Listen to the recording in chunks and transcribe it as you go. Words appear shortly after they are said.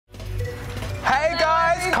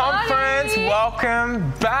audience,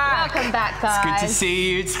 welcome back. Welcome back, guys. It's good to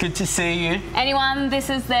see you. It's good to see you. Anyone, this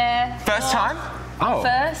is their First time? Oh.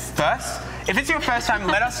 First? First? If it's your first time,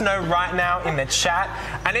 let us know right now in the chat.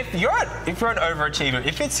 And if you're an overachiever,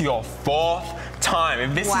 if it's your fourth time,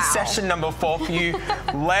 if this is session number 4 for you,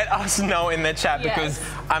 let us know in the chat because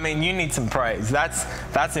I mean you need some praise. That's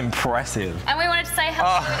impressive. And we wanted to say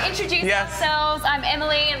hello and introduce ourselves. I'm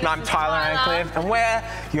Emily and I'm Tyler Ancliffe, and we're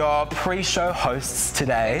your pre-show hosts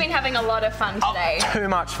today. We've been having a lot of fun today. Too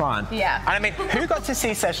much fun. Yeah. And I mean, who got to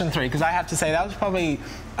see session 3? Because I have to say that was probably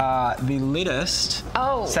the littest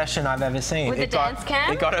session I've ever seen. With the dance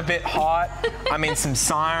cam? It got a bit hot. I mean, some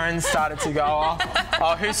sirens started to go off.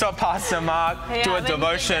 Oh, who saw Pastor Mark do a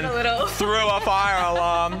devotion through a fire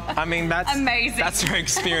alarm? I mean, that's amazing. That's where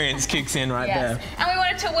experience kicks in right there. And we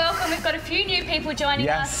wanted to welcome, we've got a few new people joining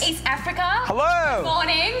us. East Africa. Hello. Good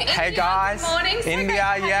morning. Hey India, guys. Good morning. So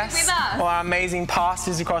India, yes. With us. All our amazing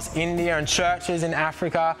pastors across India and churches in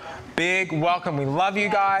Africa. Big welcome. We love you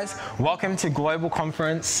guys. Welcome to Global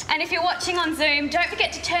Conference. And if you're watching on Zoom, don't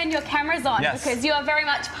forget to turn your cameras on because you are very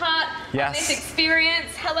much part of this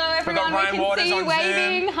experience. Hello, everyone. We've got Ryan Waters see you on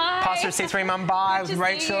waving. Zoom. Hi. Pastor C3 Mumbai with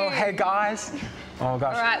Rachel. Hey, guys. Oh,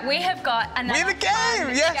 gosh. All right, we have got another game.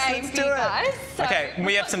 Yes, game let's for do you it. guys. So okay,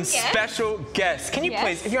 we have some special guests. Can you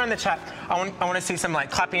please, if you're in the chat, I want to see some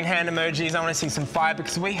like clapping hand emojis. I want to see some fire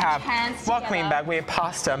because we have, welcoming back, we have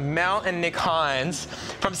Pastor Mel and Nick Hines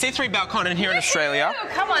from C3 Balconen here in Australia.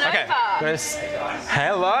 Come on over.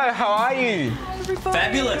 Hello, how are you?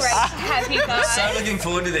 Fabulous. Great to have you guys. So looking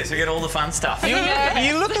forward to this. We get all the fun stuff. You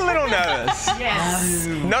look a little nervous. Yes.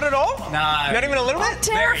 Not at all? No. Not even a little bit?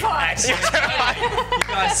 Terrified. You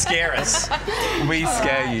guys scare us. We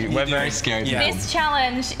scare you. We're very scary. This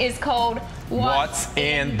challenge is called What's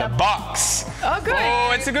in the box? Oh, good.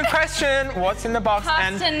 Oh, it's a good question. What's in the box?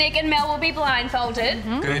 Pastor Nick and Mel will be blindfolded.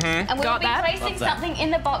 Good. And we'll be placing something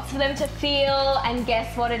in the box for them to feel and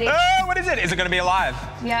guess what it is. Oh, what is it? Is it going to be alive?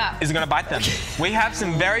 Yeah. Is it going to bite them? We have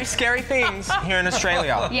some very scary things here in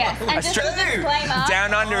Australia. Yes. And just a disclaimer.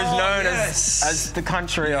 Down Under is known as the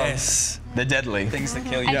country of the deadly. Things that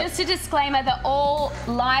kill you. And just a disclaimer that all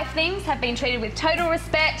live things have been treated with total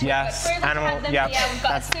respect. Yes. Animal. We've got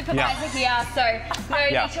a supervisor here, so no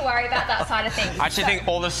need to worry about that side of things. I actually think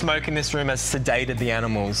all the smoke in this room has sedated the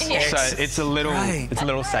animals, so it's a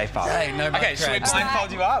little safer. Hey, no okay, should we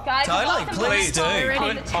blindfold you up? Guys, totally, please do.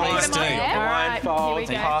 Please do. Blindfold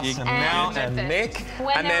Pastor Mel and Nick,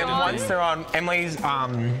 and then once they're on, Emily's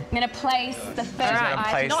I'm going to place the first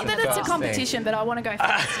item. Not that it's a competition, but I want to go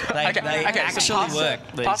first. They actually work.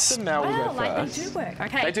 Pastor Mel will go first. They do work.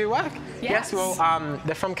 Okay. They do work? Yes. Well,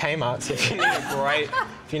 they're from Kmart, so if you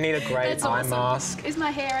need a great eye mask. Is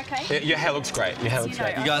my hair okay? Your hair looks great. Your hair looks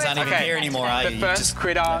great. You guys aren't even here anymore, are you? The first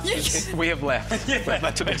critter we have left.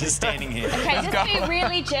 We're just standing here. Okay, just be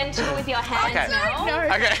really gentle with your hands now.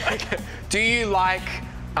 Okay. Do you like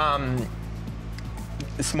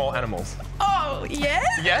small animals? Oh, yeah?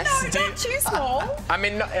 Yes? No, not too small. I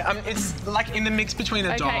mean, it's like in the mix between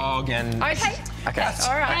a dog and... Okay.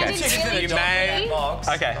 All right. Okay. You may...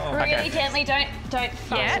 Okay. Really gently, don't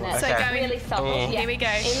fasten it. So go really soft. Here we go.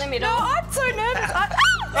 In the middle. No, I'm so nervous.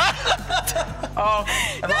 Oh,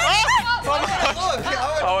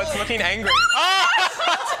 it's looking angry.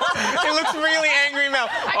 It looks really angry, Mel.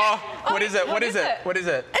 Oh, what is it? What is it? What is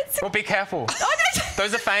it? Well, be careful.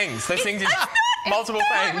 Those are fangs. Those things... Multiple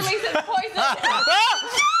fangs. Release it, poison.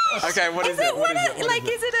 Okay, what is it? What is it? Like,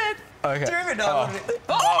 is it a... Okay. Do you even know what it is?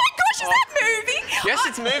 Oh my gosh, is that moving? Yes,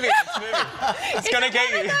 it's moving. It's moving. It's going to get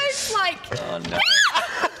you. Those, like... Oh, no.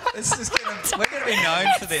 We're going to be known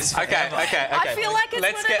for this forever. Okay. I feel like it's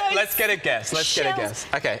Let's get a guess. Let's get a guess.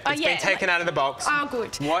 Okay, it's been taken out of the box. Oh,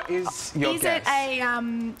 good. What is your guess? Is it a,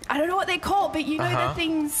 I don't know what they're called, but you know the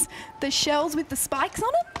things, the shells with the spikes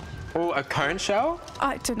on them? Oh, a cone shell?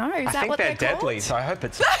 I don't know. Is that what they're they're called? deadly, so I hope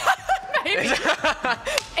it's... Maybe.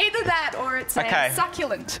 Either that or it's a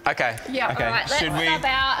succulent. Okay. Yeah. Okay. All right, let's sub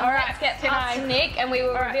out and let's get past Nick and we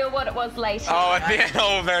will reveal what it was later. Oh, at the end.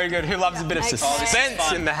 Oh, very good. Who loves a bit of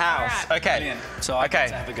suspense in the house? Right. Okay. Brilliant. So I can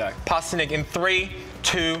have a go. Pastor Nick, in 3,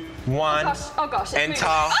 2, 1. Oh gosh.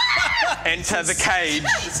 Enter the cage.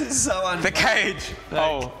 This is so unfair. The cage.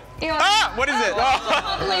 Oh. What is it?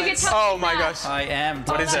 Oh my gosh. I am.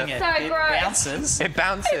 What is it? It gross. bounces. It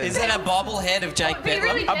bounces. Is it a bobblehead of Jake Bedlam?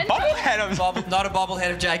 Really a bobblehead of... Not a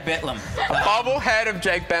bobblehead of Jake Bedlam. A bobblehead of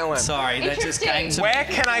Jake Bedlam. Sorry, that just came to Where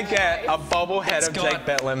can I get a bobblehead of Jake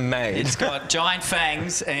Bedlam made? It's got giant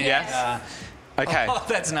fangs and... Okay. Oh,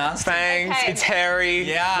 that's nasty. Fangs, it's hairy.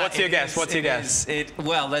 Yeah. What's your guess? What's your guess?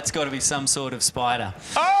 Well, that's got to be some sort of spider.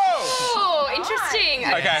 Oh! Interesting. interesting.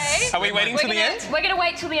 Okay. Are we waiting till the end? We're going to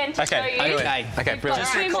wait till the end to show you. Okay, brilliant.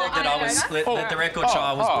 Just record that the record show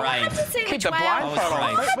I was brave. Keep the blindfold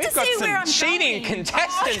on. We've got some cheating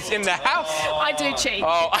contestants in the house. I do cheat.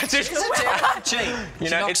 Oh, I do cheat. You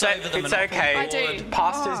know, it's okay. I do.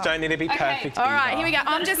 Pastors don't need to be perfect. All right, here we go.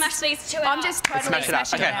 I'm just totally smash it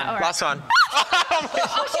up. Okay, last one.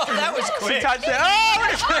 That was quick. She touched it. Oh!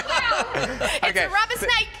 It's a rubber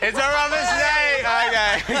snake. It's a rubber snake.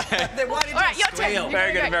 Okay. All right, your turn.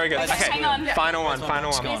 Very good, very good. Okay, hang on. Final one.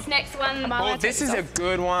 This next one. Oh, this is a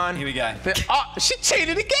good one. Here we go. Oh, she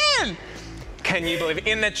cheated again. Can you believe it?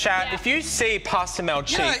 In the chat, if you see Pastor Mel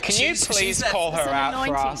cheat, can you please call her out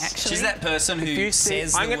for us? Actually. She's that person who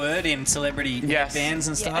says the word in celebrity bands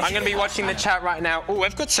and stuff. I'm going to be watching the chat right now. Oh,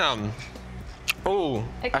 I've got some. Oh,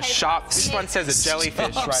 a shark. This one says a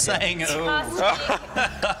jellyfish right saying here. You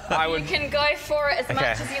can go for it as much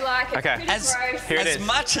as you like. It's pretty gross. Here it is. As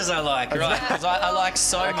much as I like, right? Because I like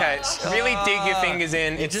so much. Really dig your fingers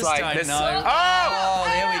in. It's just like don't this. know. Oh!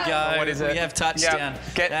 There we go. What is it? We have touchdown.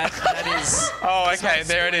 That is. Oh, okay.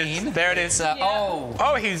 There it is. There it is.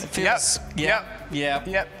 Oh, he's.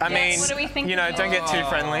 Yep. I mean, what are we thinking? you know, don't get too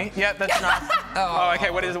friendly. Yep, that's nice. Oh, okay.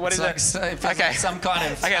 What is it? What is it? Okay. Some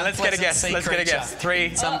kind of. Okay, let's get a guess. Let's get a guess.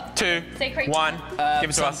 3, 2, 1. Give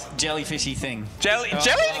it to us. Jellyfishy thing. Jellyfishy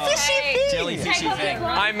thing. Jellyfishy thing.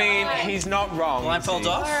 I mean, he's not wrong. Blindfold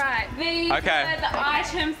off. All right. These were the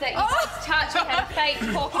items that you just touched. We had a fake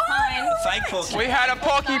porcupine. Fake porcupine. We had a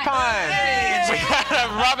porcupine. We had a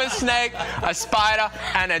rubber snake, a spider,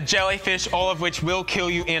 and a jellyfish, all of which will kill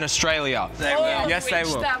you in Australia. They will. Yes, they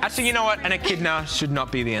will. Actually, you know what? An echidna should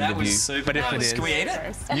not be the end of you. But if it is, can we eat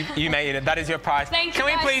it? You may eat it. That is your prize. Thank Can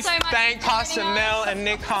you we please so much thank Pastor Mel and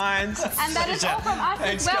Nick Hines? And that is all from us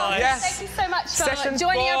as well. Yes. Thank you so much for Session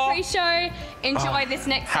joining 4. our pre-show. Enjoy this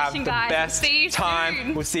next session, guys. Have the best See you time.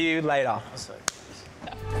 soon. We'll see you later.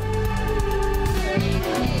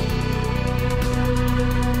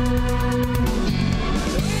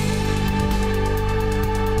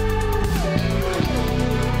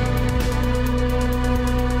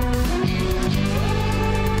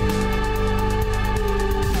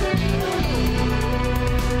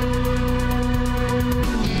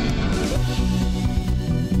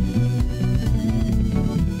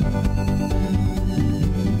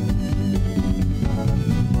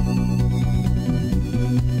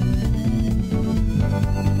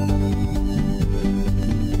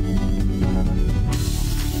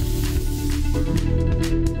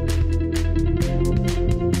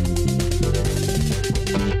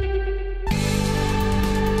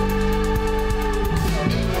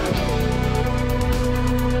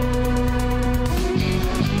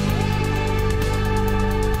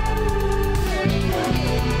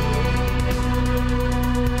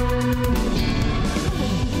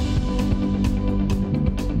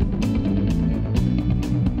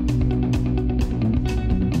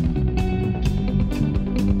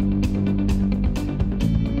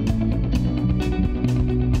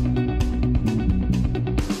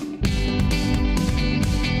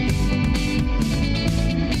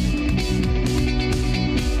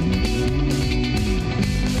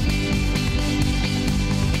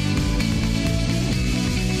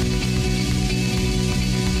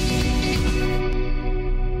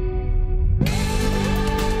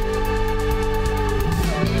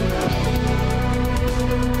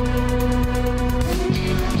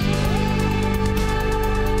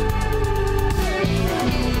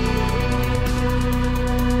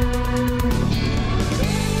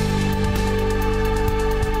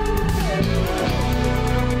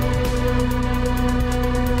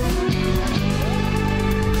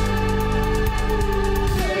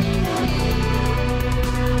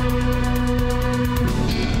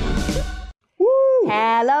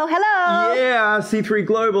 Hello. Yeah, C3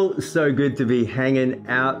 Global. So good to be hanging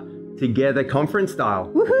out together, conference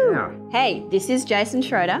style. Woohoo. Yeah. Hey, this is Jason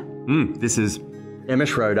Schroeder. This is Emma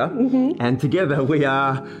Schroeder. And together we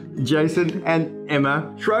are Jason and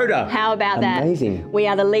Emma Schroeder. How about that? Amazing. We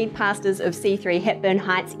are the lead pastors of C3 Hepburn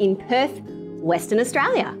Heights in Perth, Western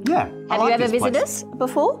Australia. Yeah. Have you ever visited us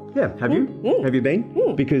before? Yeah, have you? Have you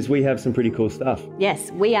been? Because we have some pretty cool stuff.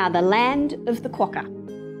 Yes, we are the land of the quokka.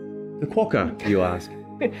 The quokka, you ask?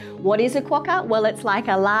 What is a quokka? Well, it's like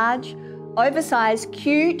a large, oversized,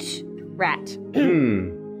 cute rat.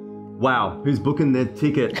 Wow, who's booking their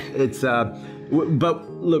ticket? It's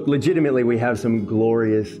but look, legitimately, we have some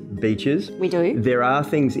glorious beaches. We do. There are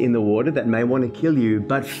things in the water that may want to kill you,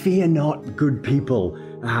 but fear not, good people.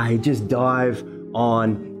 Just dive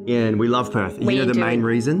on in. We love Perth. You know the main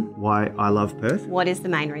reason why I love Perth? What is the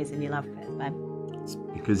main reason you love Perth, babe? It's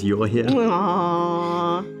because you're here.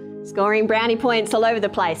 Aww. Scoring brownie points all over the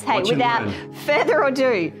place. Hey, without further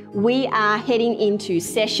ado, we are heading into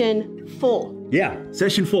session 4. Yeah,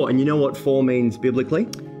 session 4. And you know what 4 means biblically?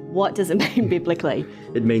 What does it mean biblically?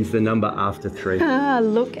 It means the number after 3.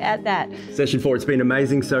 Look at that. Session 4, it's been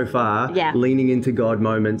amazing so far. Yeah. Leaning into God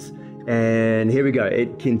moments. And here we go.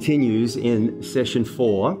 It continues in session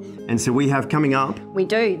 4. And so we have coming up... We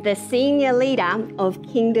do. The senior leader of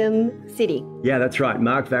Kingdom City. Yeah, that's right.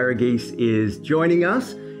 Mark Varughese is joining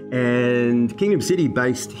us. And Kingdom City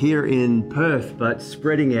based here in Perth, but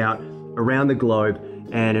spreading out around the globe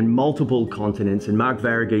and in multiple continents. And Mark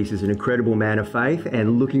Varughese is an incredible man of faith,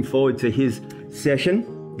 and looking forward to his session.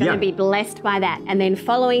 Going to be blessed by that. And then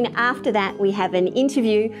following after that, we have an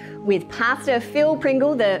interview with Pastor Phil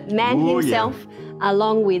Pringle, the man himself,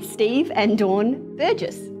 along with Steve and Dawn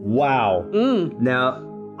Burgess. Wow. Now,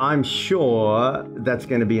 I'm sure that's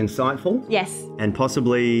going to be insightful. Yes. And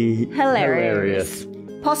possibly hilarious.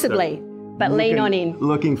 Possibly, but lean on in.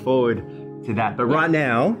 Looking forward to that. But right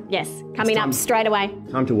now... Yes, coming up straight away.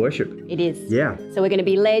 Time to worship. It is. Yeah. So we're going to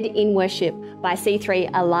be led in worship by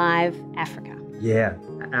C3 Alive Africa. Yeah,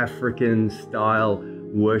 African style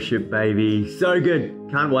worship, baby. So good.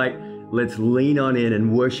 Can't wait. Let's lean on in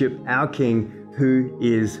and worship our King who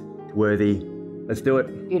is worthy. Let's do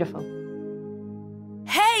it. Beautiful.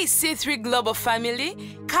 Hey, C3 Global family,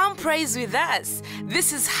 come praise with us.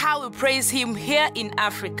 This is how we praise Him here in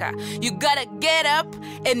Africa. You gotta get up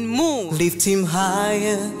and move. Lift Him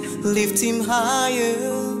higher, lift Him higher.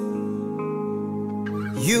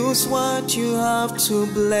 Use what you have to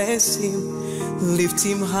bless Him. Lift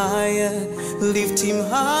Him higher, lift Him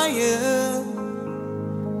higher.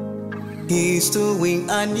 He's doing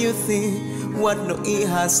a new thing, what no ear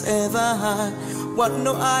has ever heard. What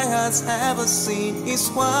no eye has ever seen is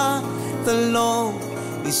what the Lord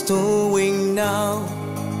is doing now.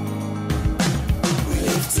 We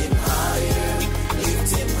lift Him higher,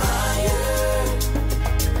 lift Him higher.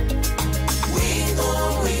 With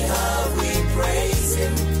all we have, we praise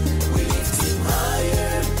Him. We lift Him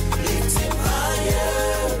higher, lift Him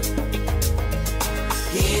higher.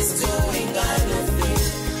 He's doing a new thing,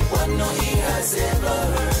 what no ear has ever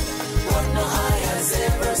heard, what no eye has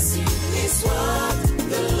ever seen. Is what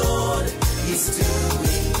the Lord is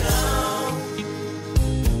doing now.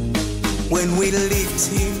 When we lift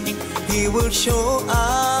Him, He will show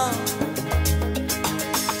up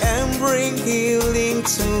and bring healing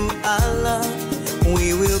to our life.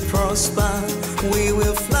 We will prosper, we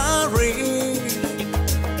will flourish.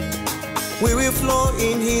 We will flow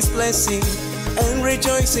in His blessing and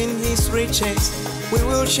rejoice in His riches. We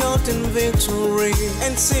will shout in victory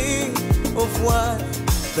and sing of what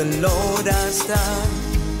the Lord has done.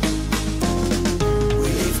 We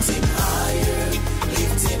lift Him higher,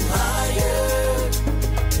 lift Him higher.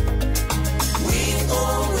 With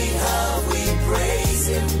all we have, we praise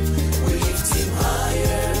Him. We lift Him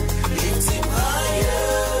higher, lift Him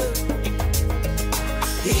higher.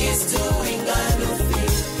 He is doing a new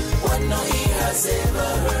thing, what no ear has ever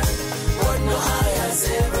heard, what no eye has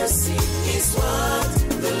ever seen, is what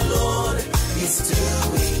the Lord is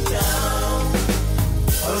doing now.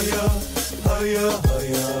 Higher, higher,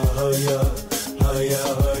 higher, higher, higher,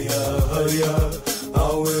 higher. I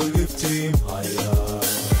will lift Him higher. Higher,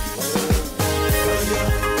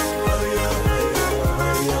 higher, higher,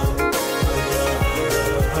 higher,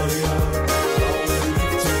 higher. I will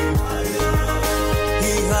lift Him higher.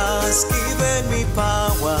 He has given me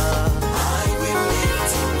power. I will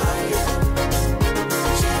lift Him higher.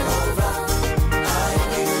 Jehovah, I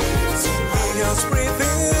will lift Him higher. He has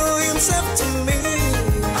revealed Himself to me.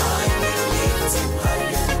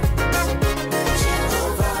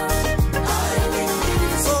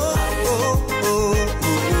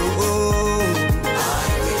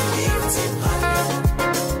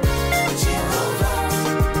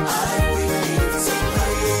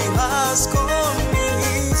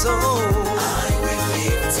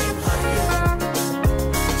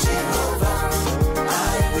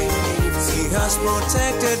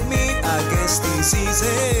 Protected me against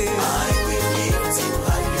diseases. I will lift Him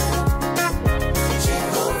higher.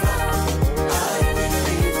 Jehovah, I will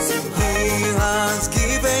lift Him higher. He has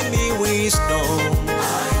given me wisdom. I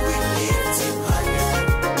will lift Him higher.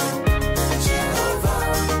 Jehovah,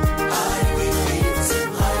 I will lift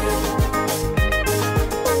Him higher.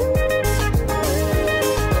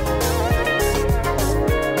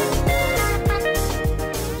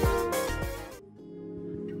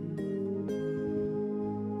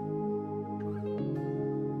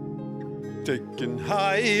 Taking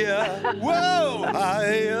higher, whoa,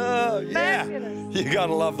 higher, yeah. You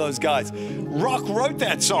gotta love those guys. Rock wrote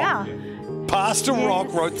that song. Yeah. Pastor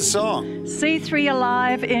Rock wrote the song. C3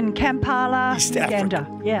 Alive in Kampala, East Uganda.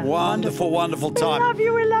 Africa. Yeah, Wonderful, wonderful time. We love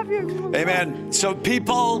you, we love you. Amen. So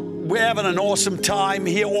people, we're having an awesome time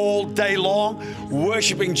here all day long,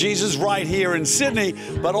 worshiping Jesus right here in Sydney,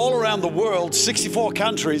 but all around the world, 64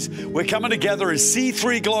 countries. We're coming together as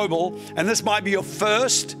C3 Global, and this might be your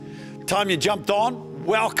first time you jumped on.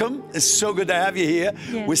 Welcome. It's so good to have you here.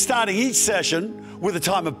 Yes. We're starting each session with a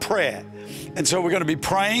time of prayer. And so we're going to be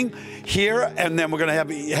praying here, and then we're going to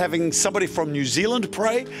be having somebody from New Zealand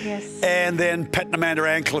pray. Yes. And then Pat and Amanda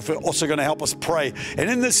Ancliffe are also going to help us pray. And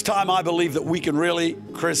in this time, I believe that we can really,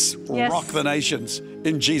 Chris, rock the nations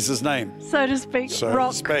in Jesus' name. So to speak,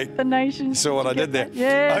 rock the nations. So what I did there?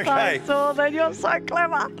 Yes, okay. I saw that. You're so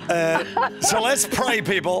clever. So let's pray,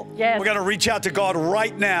 people. Yes. We're going to reach out to God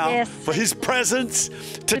right now for His presence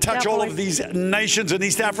to touch all of these nations in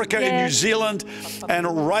East Africa, in New Zealand,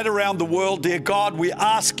 and right around the world. Dear God, we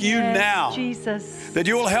ask you now, Jesus, that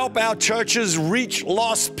you will help our churches reach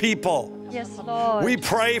lost people. Yes, Lord. We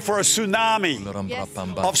pray for a tsunami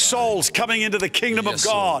of souls coming into the kingdom of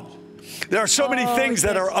God. There are so many things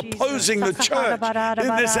that are opposing the church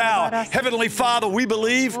in this hour. Heavenly Father, we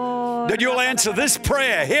believe that you'll answer this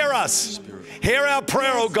prayer. Hear us. Hear our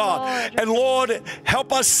prayer, oh God. And Lord,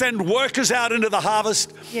 help us send workers out into the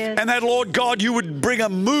harvest. And that, Lord God, you would bring a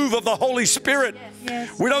move of the Holy Spirit.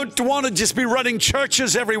 We don't want to just be running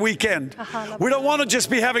churches every weekend. We don't want to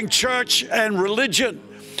just be having church and religion.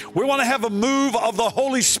 We want to have a move of the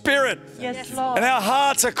Holy Spirit. Yes, Lord. And our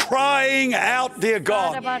hearts are crying out, dear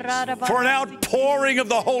God, for an outpouring of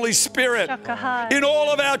the Holy Spirit in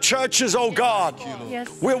all of our churches, oh God.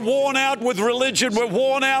 We're worn out with religion. We're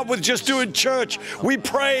worn out with just doing church. We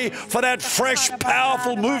pray for that fresh,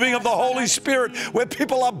 powerful moving of the Holy Spirit where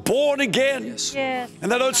people are born again.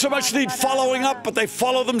 And they don't so much need following up, but they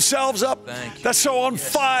follow themselves up. They're so on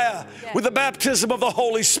fire with the baptism of the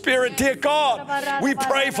Holy Spirit. Dear God, we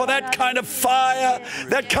pray for that kind of fire,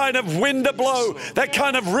 that kind of wind to blow, that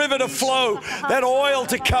kind of river to flow, that oil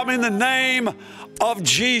to come in the name of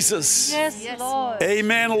Jesus. Yes, Lord.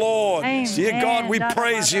 Amen, Lord. Amen. Dear God, we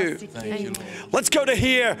praise you. Let's go to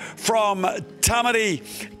hear from Tamati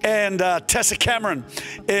and Tessa Cameron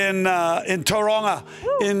in Tauranga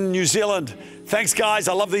in New Zealand. Thanks, guys.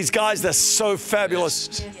 I love these guys. They're so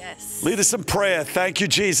fabulous. Yes. Lead us in prayer. Thank you,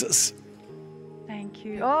 Jesus. Thank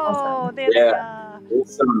you. Oh, there they are.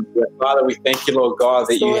 Awesome. Father, we thank you, Lord God,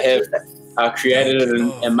 that you have created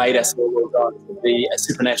and made us, Lord God, to be a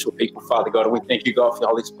supernatural people, Father God. And we thank you, God, for the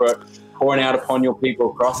Holy Spirit pouring out upon your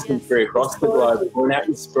people across the country, across the globe, pouring out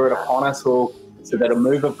your Spirit upon us all so that a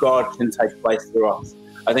move of God can take place through us.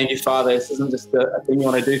 I thank you, Father, this isn't just a thing you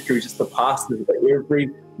want to do through just the pastors, but every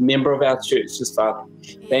member of our church, just Father.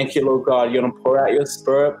 Thank you, Lord God. You're going to pour out your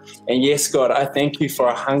Spirit. And yes, God, I thank you for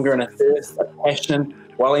a hunger and a thirst, a passion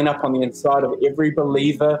welling up on the inside of every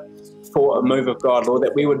believer for a move of God, Lord,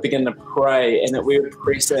 that we would begin to pray and that we would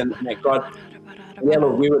press in and that God,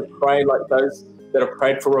 Lord, we would pray like those that have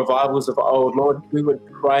prayed for revivals of old. Lord, we would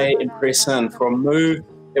pray and press in for a move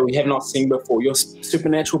that we have not seen before. Your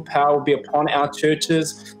supernatural power will be upon our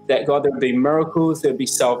churches, that God, there would be miracles, there would be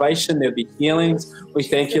salvation, there would be healings. We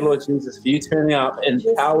thank you, Lord Jesus, for you turning up in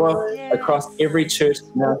power across every church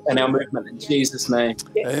in our movement. In Jesus' name.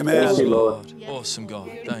 Amen. Thank you, Lord. Awesome, God.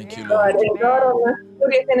 Thank you, Lord. And God, on the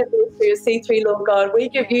 40th anniversary of C3, Lord God, we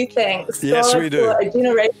give you thanks, yes, God, we do. for a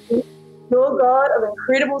generation, Lord God, of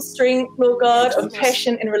incredible strength, Lord God, of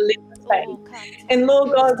passion and relentless faith. And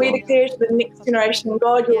Lord God, we declare to the next generation,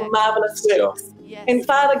 God, your marvelous works. And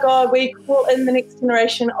Father God, we call in the next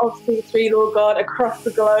generation of C3, Lord God, across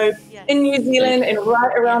the globe, in New Zealand and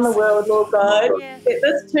right around the world, Lord God, that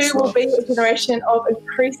this too will be a generation of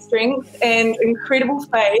increased strength and incredible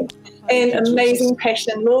faith and amazing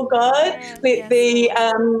passion, Lord God. Let the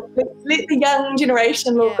young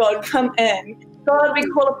generation, Lord God, come in. God, we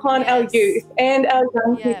call upon our youth and our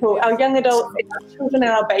young people, our young adults, our children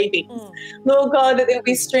and our babies. Lord God, that there will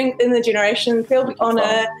be strength in the generations, there will be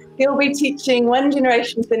honour, there will be teaching one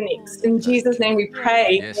generation to the next. In Jesus' name we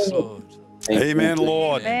pray. Yes, Lord. Amen,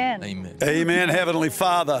 Lord. Amen. Amen. Amen, Heavenly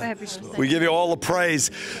Father. We give you all the praise.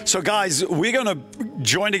 So, guys, we're going to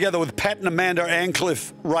join together with Pat and Amanda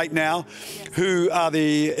Ancliffe right now, who are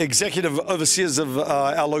the executive overseers of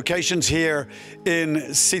our locations here in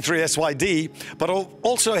C3SYD, but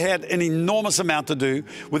also had an enormous amount to do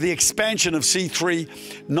with the expansion of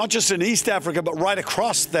C3, not just in East Africa, but right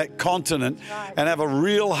across that continent, and have a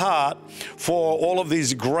real heart for all of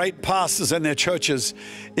these great pastors and their churches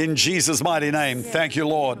in Jesus' mighty mighty name. Thank you,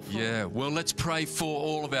 Lord. Yeah, well, let's pray for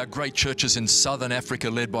all of our great churches in Southern Africa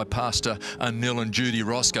led by Pastor Anil and Judy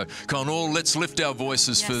Roscoe. Come on, let's lift our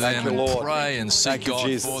voices for them and pray and seek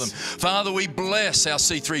God for them. Father, we bless our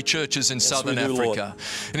C3 churches in Southern Africa.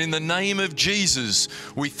 And in the name of Jesus,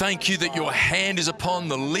 we thank you that your hand is upon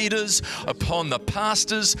the leaders, upon the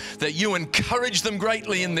pastors, that you encourage them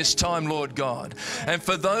greatly in this time, Lord God. And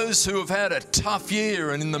for those who have had a tough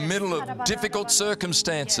year and in the middle of difficult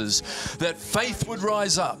circumstances, that faith would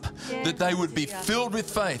rise up, that they would be filled with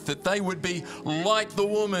faith, that they would be like the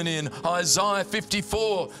woman in Isaiah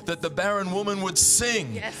 54, that the barren woman would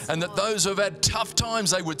sing, and that those who have had tough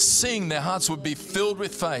times, they would sing, their hearts would be filled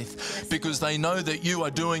with faith, because they know that you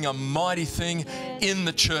are doing a mighty thing in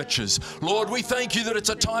the churches. Lord, we thank you that it's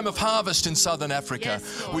a time of harvest in Southern Africa.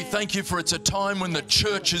 We thank you for it's a time when the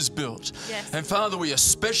church is built. And Father, we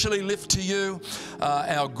especially lift to you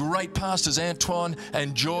our great pastors Antoine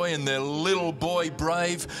and Joy and their little boy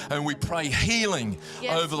Brave, and we pray healing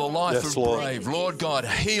over the life of Brave. Lord God,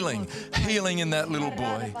 healing in that little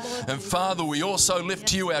boy. And Father, we also lift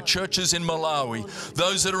to you our churches in Malawi,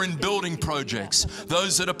 those that are in building projects,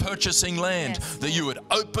 those that are purchasing land, that you would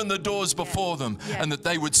open the doors before them and that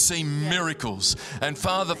they would see miracles. And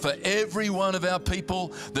Father, for every one of our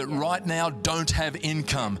people that right now don't have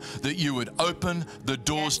income, that you would open the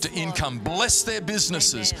doors to income. Bless their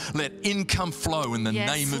businesses. Let income flow in the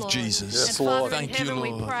name of Jesus. Yes, Lord. Thank you,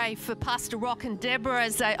 Lord. We pray for Pastor Rock and Deborah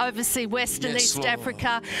as they oversee West and East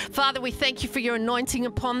Africa. Father, we thank you for your anointing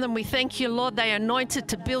upon them. We thank you, Lord, they are anointed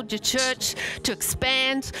to build your church, to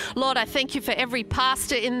expand. Lord, I thank you for every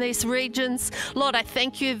pastor in these regions. Lord, I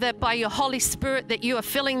thank you that by your Holy Spirit that you are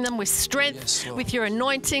filling them with strength, with your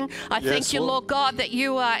anointing. I thank you, Lord God, that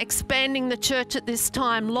you are expanding the church at this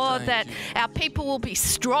time. Lord, that our people will be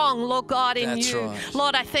strong, Lord God, in you.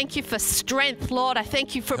 Lord, I thank you for strength. Lord, I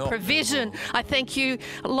thank you for provision. I thank you,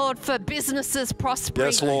 Lord, for businesses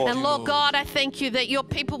prospering. And Lord God, I thank you that your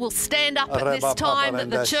people will stand up at this time, that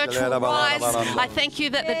the church will rise. I thank you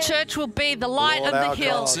that the church will be the light of the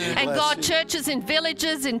hill. And God, churches in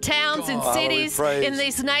villages, in towns, in cities, in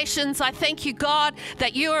these nations, I thank you, God,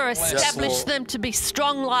 that you are established them to be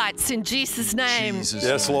strong lights in Jesus' name.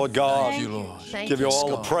 Yes, Lord God. Thank you, Lord. Give you all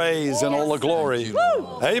the praise and all the glory.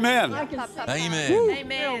 Amen. Amen.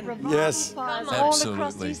 Amen. Yes.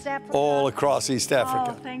 Absolutely. All across East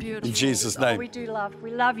Africa. In Jesus' name.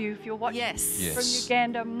 We love you. If you're watching from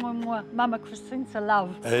Uganda, Mama Crescenza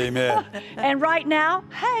love. Amen. And right now,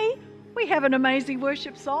 hey, we have an amazing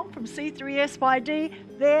worship song from C3SYD.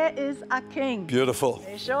 There is a King. Beautiful.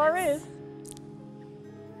 There sure is.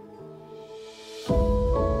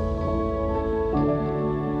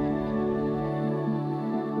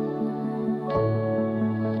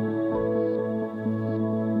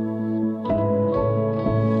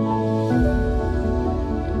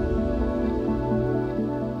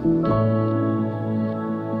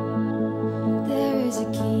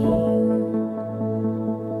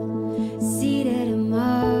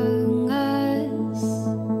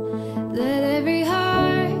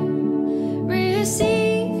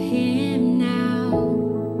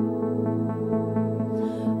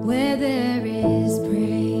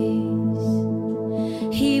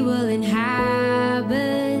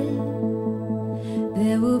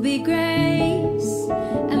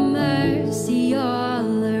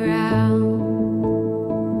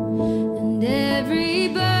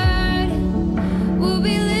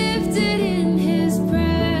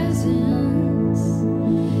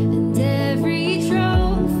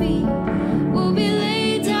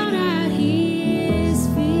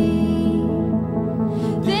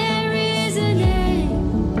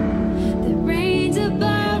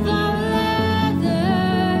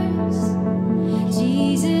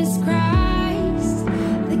 Jesus Christ.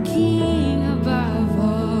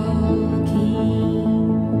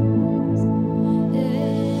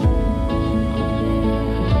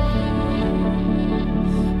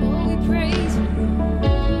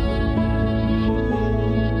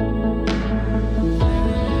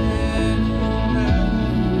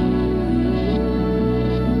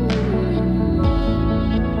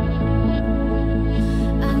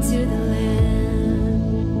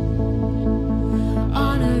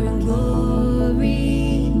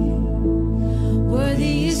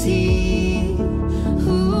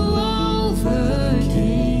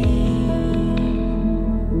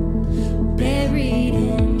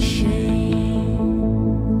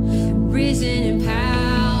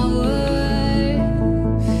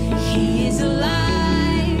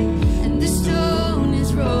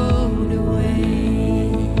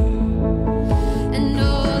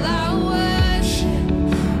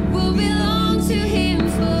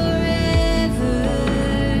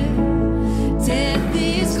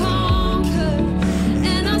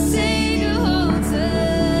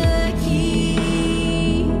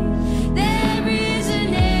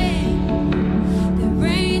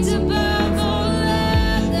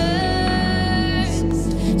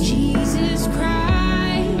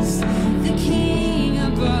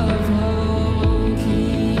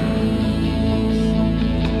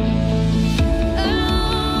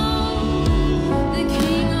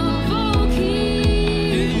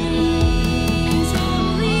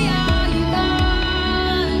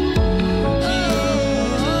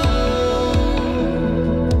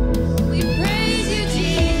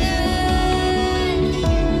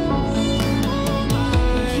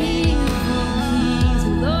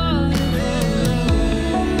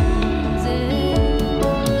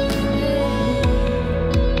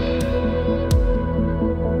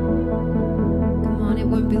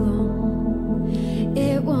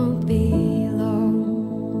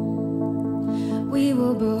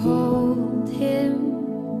 will behold him,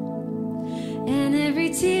 and every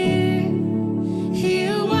tear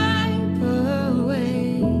he'll wipe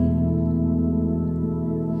away.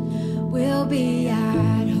 We'll be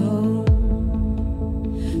at home,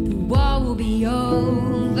 the war will be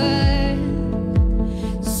over,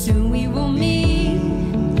 soon we will meet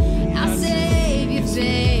our Savior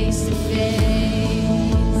face to face.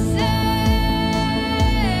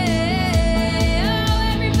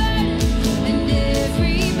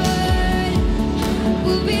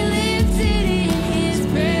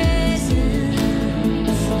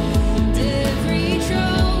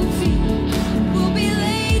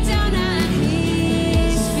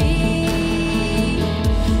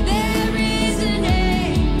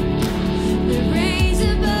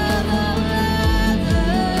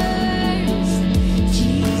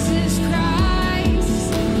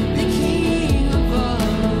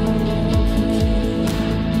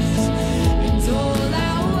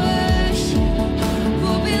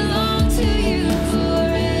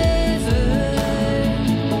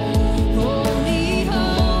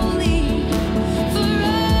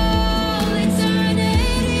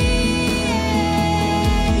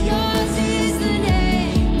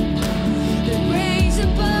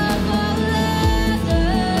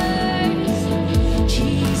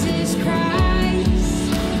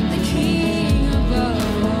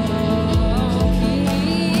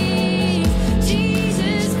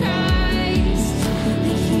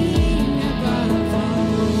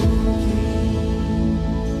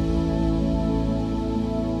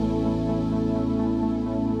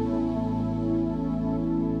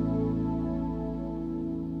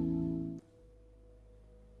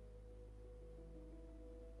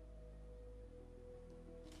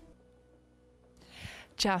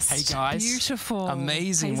 Just hey guys, beautiful,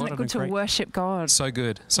 amazing! Isn't it good to worship God? So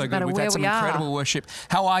good, so good. We've had some incredible worship.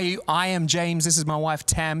 How are you? I am James. This is my wife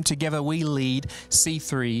Tam. Together we lead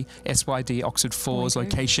C3 SYD Oxford 4's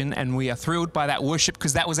location, and we are thrilled by that worship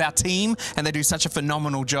because that was our team, and they do such a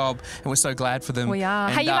phenomenal job, and we're so glad for them. We are.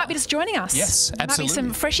 And, hey, you might be just joining us. Yes, absolutely. Might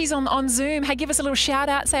be some freshies on Zoom. Hey, give us a little shout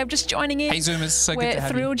out. Say I'm just joining in. Hey Zoomers, so good to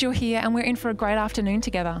have you. We're thrilled you're here, and we're in for a great afternoon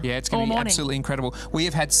together. Yeah, it's going to be absolutely incredible. We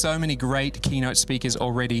have had so many great keynote speakers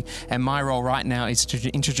already, and my role right now is to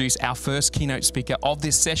introduce our first keynote speaker of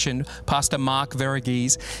this session, Pastor Mark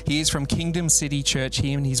Varughese. He is from Kingdom City Church.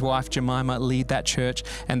 He and his wife Jemima lead that church,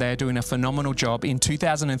 and they are doing a phenomenal job. In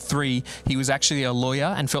 2003, he was actually a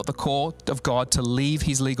lawyer and felt the call of God to leave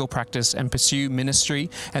his legal practice and pursue ministry.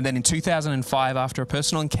 And then in 2005, after a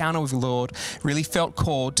personal encounter with the Lord, really felt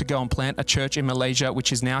called to go and plant a church in Malaysia,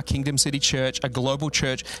 which is now Kingdom City Church, a global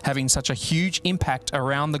church having such a huge impact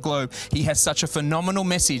around the globe. He has such a phenomenal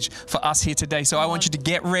message for us here today. So I want you to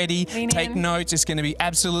get ready, take notes. It's going to be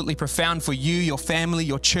absolutely profound for you, your family,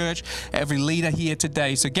 your church, every leader here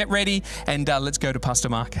today. So get ready and let's go to Pastor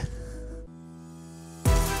Mark.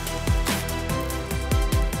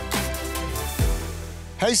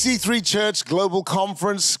 Hey C3 Church Global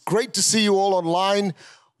Conference, great to see you all online.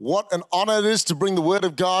 What an honor it is to bring the word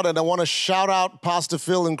of God, and I want to shout out Pastor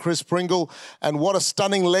Phil and Chris Pringle, and what a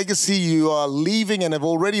stunning legacy you are leaving and have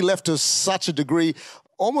already left to such a degree.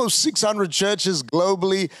 Almost 600 churches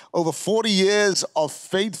globally, over 40 years of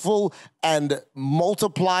faithful and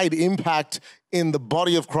multiplied impact in the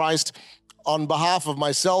body of Christ. On behalf of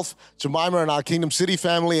myself, Jemima, and our Kingdom City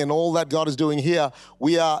family and all that God is doing here,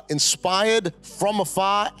 we are inspired from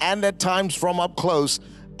afar and at times from up close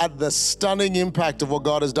at the stunning impact of what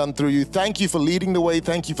God has done through you. Thank you for leading the way.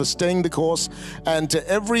 Thank you for staying the course. And to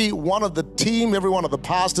every one of the team, every one of the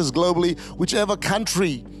pastors globally, whichever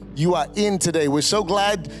country you are in today, we're so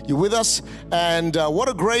glad you're with us. And what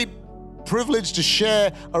a great privilege to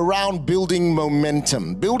share around building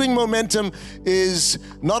momentum. Building momentum is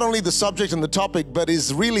not only the subject and the topic, but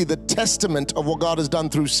is really the testament of what God has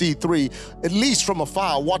done through C3, at least from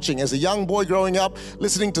afar, watching as a young boy growing up,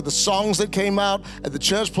 listening to the songs that came out at the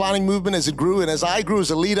church planting movement as it grew, and as I grew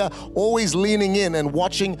as a leader, always leaning in and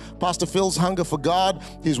watching Pastor Phil's hunger for God,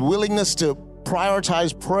 his willingness to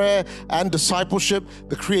prioritize prayer and discipleship,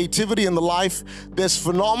 the creativity in the life. There's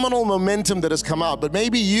phenomenal momentum that has come out. But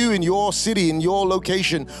maybe you in your city, in your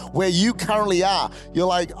location, where you currently are, you're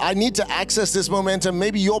like, I need to access this momentum.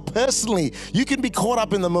 Maybe you're personally, you can be caught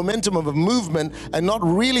up in the momentum of a movement and not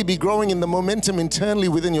really be growing in the momentum internally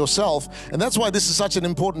within yourself. And that's why this is such an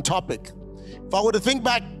important topic. If I were to think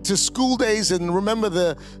back to school days and remember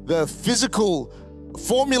the physical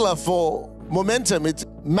formula for momentum, it's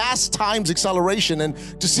mass times acceleration, and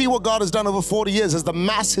to see what God has done over 40 years as the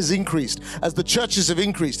mass has increased, as the churches have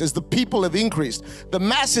increased, as the people have increased. The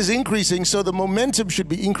mass is increasing, so the momentum should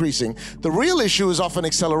be increasing. The real issue is often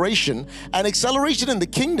acceleration, and acceleration in the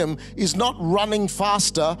kingdom is not running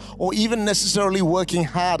faster or even necessarily working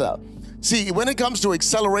harder. See, when it comes to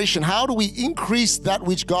acceleration, how do we increase that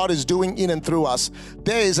which God is doing in and through us?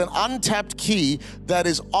 There is an untapped key that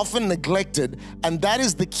is often neglected, and that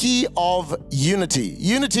is the key of unity.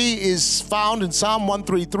 Unity is found in Psalm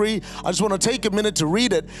 133. I just want to take a minute to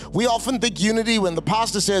read it. We often think unity, when the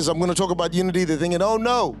pastor says, I'm going to talk about unity, they're thinking, oh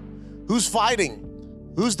no, who's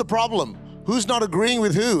fighting? Who's the problem? Who's not agreeing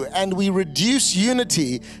with who? And we reduce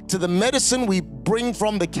unity to the medicine we bring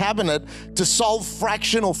from the cabinet to solve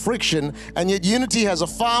fraction or friction, and yet unity has a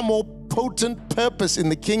far more potent purpose in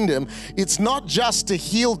the kingdom. It's not just to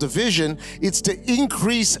heal division, it's to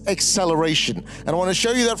increase acceleration. And I want to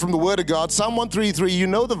show you that from the Word of God. Psalm 133, you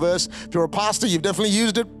know the verse. If you're a pastor, you've definitely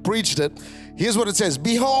used it, preached it. Here's what it says,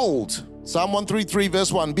 behold, Psalm 133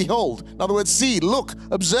 verse 1, behold. In other words, see, look,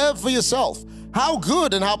 observe for yourself. How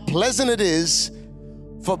good and how pleasant it is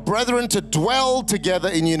for brethren to dwell together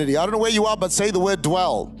in unity. I don't know where you are, but say the word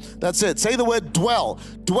dwell. That's it. Say the word dwell.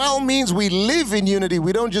 Dwell means we live in unity.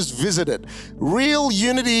 We don't just visit it. Real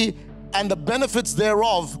unity and the benefits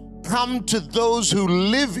thereof come to those who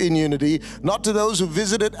live in unity, not to those who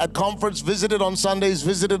visit it at conference, visit it on Sundays,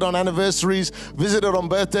 visit it on anniversaries, visit it on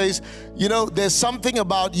birthdays. You know, there's something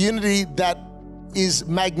about unity that is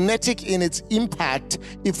magnetic in its impact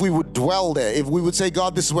if we would dwell there, if we would say,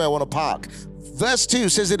 God, this is where I want to park. Verse 2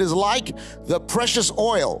 says it is like the precious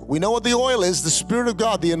oil. We know what the oil is, the Spirit of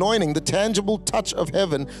God, the anointing, the tangible touch of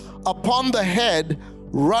heaven upon the head,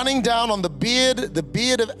 running down on the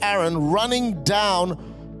beard of Aaron, running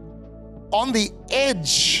down on the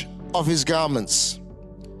edge of his garments.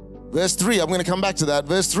 Verse 3, I'm going to come back to that.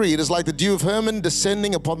 Verse 3, it is like the dew of Hermon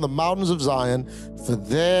descending upon the mountains of Zion, for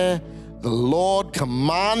there the Lord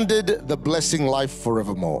commanded the blessing life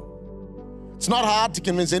forevermore. It's not hard to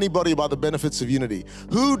convince anybody about the benefits of unity.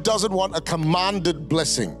 Who doesn't want a commanded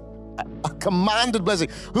blessing? A commanded blessing.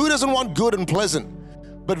 Who doesn't want good and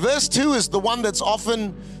pleasant? But verse 2 is the one that's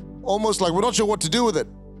often almost like we're not sure what to do with it.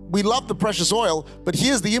 We love the precious oil, but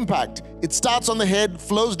here's the impact. It starts on the head,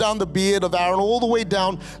 flows down the beard of Aaron, all the way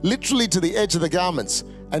down, literally to the edge of the garments.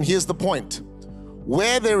 And here's the point.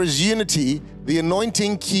 Where there is unity, the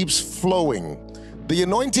anointing keeps flowing. The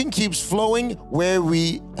anointing keeps flowing where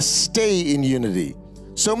we stay in unity.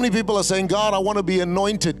 So many people are saying, God, I want to be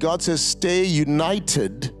anointed. God says, stay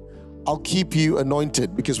united. I'll keep you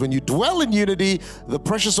anointed. Because when you dwell in unity, the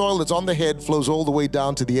precious oil that's on the head flows all the way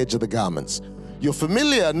down to the edge of the garments. You're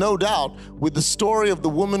familiar, no doubt, with the story of the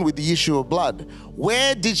woman with the issue of blood.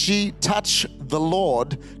 Where did she touch the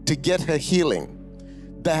Lord to get her healing?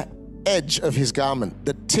 The edge of his garment,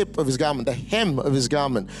 the tip of his garment, the hem of his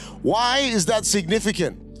garment. Why is that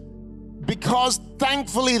significant? Because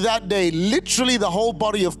thankfully that day, literally the whole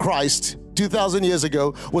body of Christ 2,000 years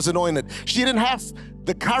ago was anointed. She didn't have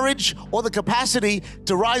the courage or the capacity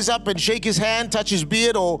to rise up and shake his hand, touch his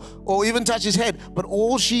beard, or even touch his head. But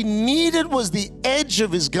all she needed was the edge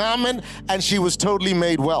of his garment, and she was totally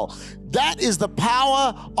made well. That is the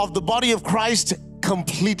power of the body of Christ,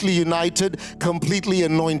 completely united, completely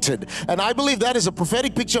anointed. And I believe that is a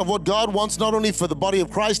prophetic picture of what God wants, not only for the body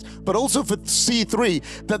of Christ, but also for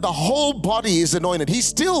C3, that the whole body is anointed. He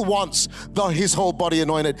still wants his whole body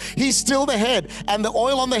anointed. He's still the head, and the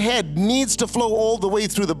oil on the head needs to flow all the way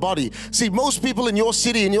through the body. See, most people in your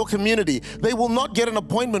city, in your community, they will not get an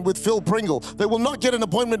appointment with Phil Pringle. They will not get an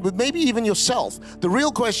appointment with maybe even yourself. The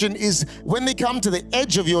real question is when they come to the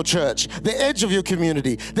edge of your church, the edge of your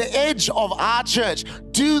community, the edge of our church,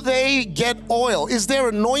 do they get oil? Is there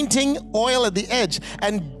anointing oil at the edge?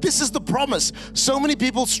 And this is the promise. So many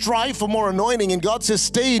people strive for more anointing, and God says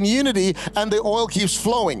stay in unity, and the oil keeps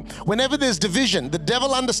flowing. Whenever there's division, the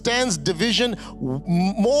devil understands division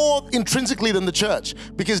more intrinsically than the church,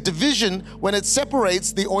 because division, when it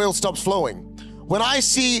separates, the oil stops flowing. When I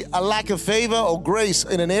see a lack of favor or grace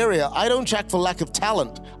in an area, I don't check for lack of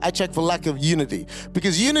talent. I check for lack of unity,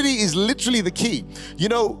 because unity is literally the key. You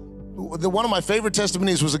know, one of my favorite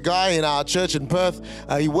testimonies was a guy in our church in Perth.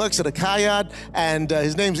 He works at a car yard, and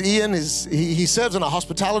his name's Ian. He serves in a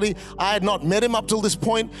hospitality. I had not met him up till this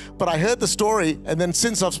point, but I heard the story, and then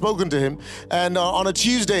since I've spoken to him. And on a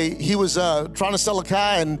Tuesday, he was trying to sell a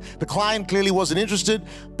car, and the client clearly wasn't interested,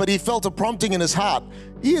 but he felt a prompting in his heart.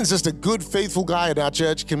 Ian's just a good, faithful guy in our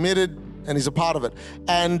church, committed, and he's a part of it.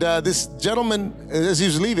 And this gentleman, as he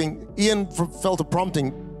was leaving, Ian felt a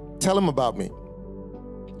prompting, tell him about me.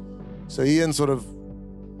 So Ian sort of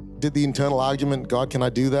did the internal argument, God, can I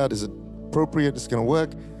do that? Is it appropriate? Is it going to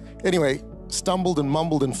work? Anyway, stumbled and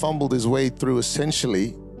mumbled and fumbled his way through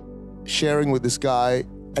essentially sharing with this guy,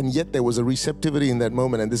 and yet there was a receptivity in that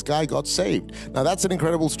moment, and this guy got saved. Now that's an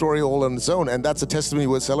incredible story all on its own, and that's a testimony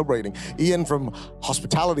worth celebrating. Ian from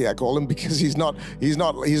hospitality, I call him, because he's not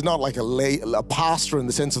like a pastor in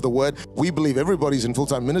the sense of the word. We believe everybody's in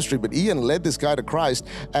full-time ministry, but Ian led this guy to Christ,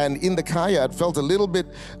 and in the kayak felt a little bit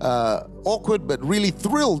awkward, but really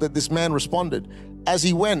thrilled that this man responded. As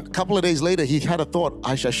he went, a couple of days later, he had a thought,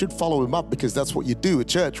 I should follow him up, because that's what you do at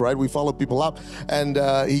church, right? We follow people up. And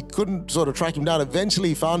he couldn't sort of track him down. Eventually,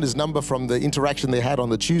 he found his number from the interaction they had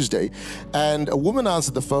on the Tuesday. And a woman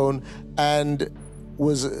answered the phone, and it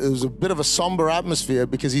was a bit of a somber atmosphere,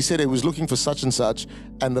 because he said he was looking for such and such.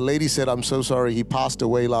 And the lady said, I'm so sorry, he passed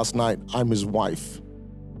away last night. I'm his wife.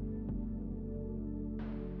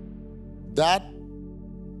 That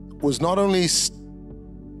was not only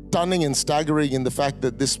stunning and staggering in the fact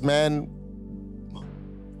that this man,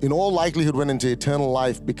 in all likelihood, went into eternal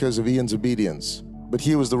life because of Ian's obedience. But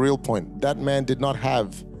here was the real point. That man did not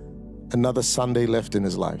have another Sunday left in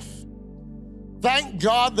his life. Thank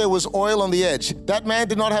God there was oil on the edge. That man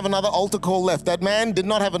did not have another altar call left. That man did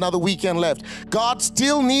not have another weekend left. God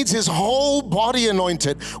still needs his whole body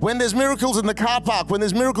anointed. When there's miracles in the car park, when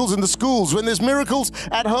there's miracles in the schools, when there's miracles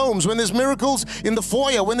at homes, when there's miracles in the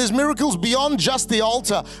foyer, when there's miracles beyond just the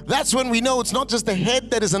altar, that's when we know it's not just the head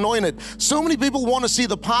that is anointed. So many people want to see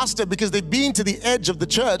the pastor because they've been to the edge of the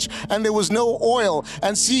church and there was no oil.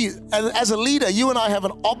 And see, as a leader, you and I have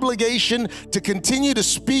an obligation to continue to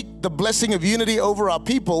speak the blessing of unity over our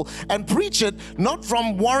people and preach it, not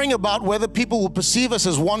from worrying about whether people will perceive us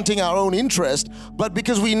as wanting our own interest, but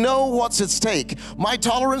because we know what's at stake. My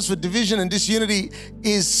tolerance for division and disunity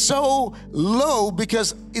is so low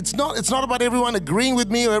because it's not about everyone agreeing with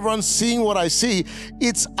me or everyone seeing what I see.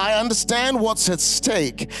 It's I understand what's at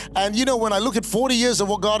stake. And you know, when I look at 40 years of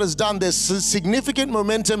what God has done, there's significant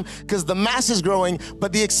momentum because the mass is growing,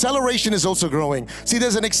 but the acceleration is also growing. See,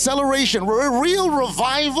 there's an acceleration where a real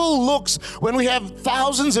revival looks when we have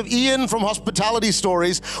thousands of Ian from hospitality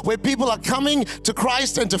stories where people are coming to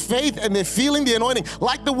Christ and to faith and they're feeling the anointing,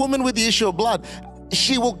 like the woman with the issue of blood.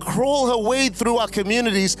 She will crawl her way through our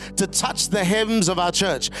communities to touch the hems of our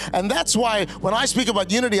church. And that's why when I speak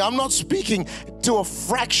about unity, I'm not speaking to a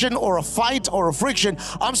fraction or a fight or a friction.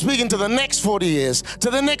 I'm speaking to the next 40 years, to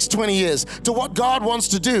the next 20 years, to what God wants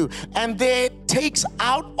to do. And there takes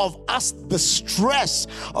out of us the stress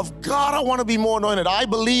of, God, I want to be more anointed. I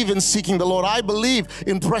believe in seeking the Lord. I believe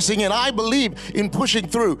in pressing in. I believe in pushing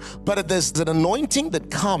through. But there's an anointing that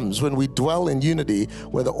comes when we dwell in unity,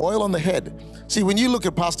 where the oil on the head. See, when you look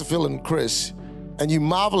at Pastor Phil and Chris and you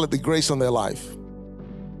marvel at the grace on their life,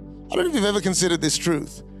 I don't know if you've ever considered this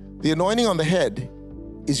truth. The anointing on the head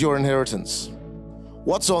is your inheritance.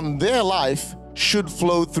 What's on their life should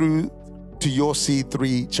flow through to your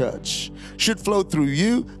C3 church. Should flow through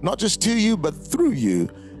you, not just to you, but through you.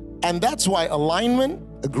 And that's why alignment,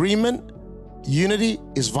 agreement, unity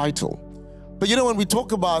is vital. But you know, when we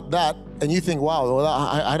talk about that and you think, wow, well,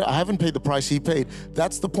 I haven't paid the price he paid,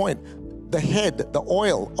 that's the point. The head, the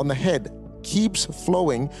oil on the head keeps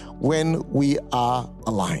flowing when we are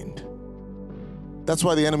aligned. That's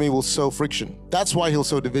why the enemy will sow friction. That's why he'll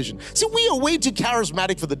sow division. See, we are way too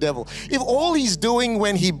charismatic for the devil. If all he's doing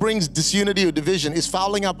when he brings disunity or division is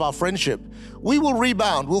fouling up our friendship, we will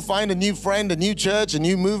rebound. We'll find a new friend, a new church, a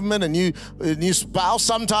new movement, a new spouse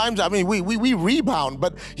sometimes. I mean, we rebound.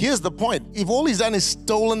 But here's the point. If all he's done is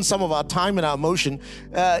stolen some of our time and our emotion,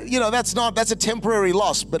 you know, that's a temporary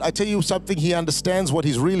loss. But I tell you something, he understands what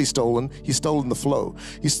he's really stolen. He's stolen the flow.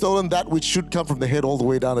 He's stolen that which should come from the head all the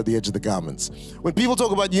way down to the edge of the garments. When people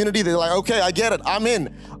talk about unity, they're like, okay, I get it. I'm in.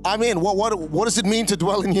 What does it mean to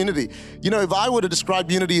dwell in unity? You know, if I were to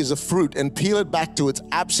describe unity as a fruit and peel it back to its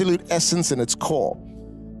absolute essence and its core,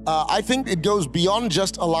 I think it goes beyond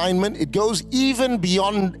just alignment. It goes even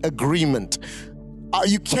beyond agreement.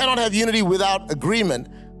 You cannot have unity without agreement,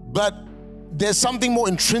 but there's something more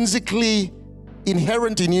intrinsically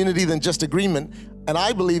inherent in unity than just agreement, and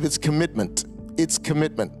I believe it's commitment. It's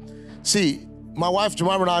commitment. See, my wife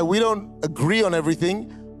Jemima and I, we don't agree on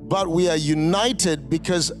everything, but we are united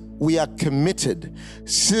because we are committed.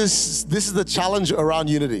 This is the challenge around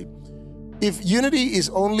unity. If unity is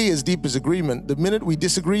only as deep as agreement, the minute we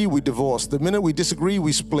disagree, we divorce. The minute we disagree,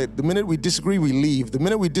 we split. The minute we disagree, we leave. The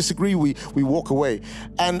minute we disagree, we walk away.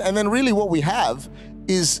 And then really what we have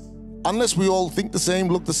is, unless we all think the same,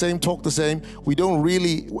 look the same, talk the same, we don't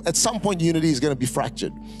really, at some point unity is going to be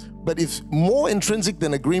fractured. But if more intrinsic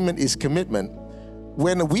than agreement is commitment,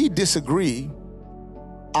 when we disagree,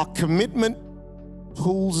 our commitment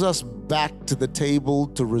pulls us back to the table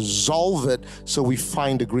to resolve it so we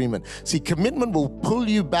find agreement. See, commitment will pull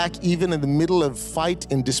you back even in the middle of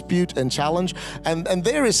fight and dispute and challenge. And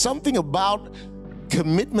there is something about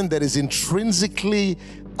commitment that is intrinsically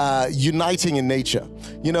uniting in nature.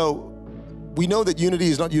 You know, we know that unity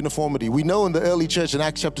is not uniformity. We know in the early church in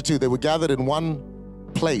Acts chapter 2, they were gathered in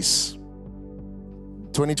one place.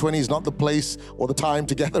 2020 is not the place or the time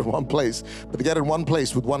to gather in one place, but to gather in one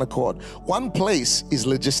place with one accord. One place is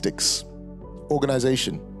logistics,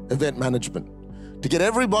 organization, event management. To get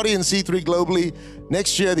everybody in C3 globally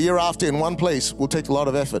next year, the year after, in one place will take a lot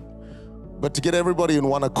of effort. But to get everybody in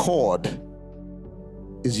one accord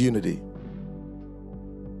is unity.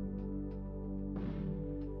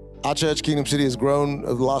 Our church, Kingdom City, has grown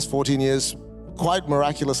over the last 14 years quite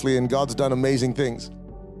miraculously, and God's done amazing things.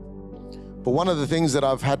 But one of the things that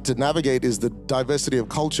I've had to navigate is the diversity of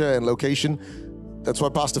culture and location. That's why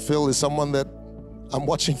Pastor Phil is someone that I'm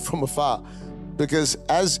watching from afar. Because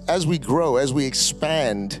as we grow, as we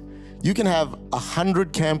expand, you can have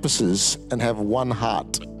 100 campuses and have one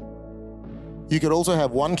heart. You could also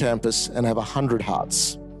have one campus and have 100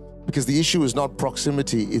 hearts. Because the issue is not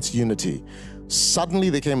proximity, it's unity. Suddenly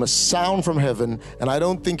there came a sound from heaven, and I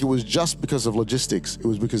don't think it was just because of logistics, it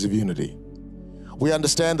was because of unity. We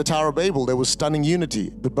understand the Tower of Babel, there was stunning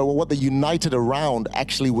unity, but what they united around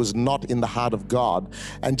actually was not in the heart of God.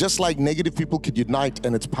 And just like negative people could unite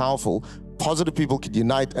and it's powerful, positive people could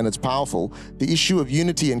unite and it's powerful, the issue of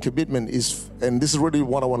unity and commitment is, and this is really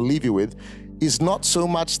what I want to leave you with, is not so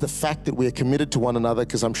much the fact that we are committed to one another,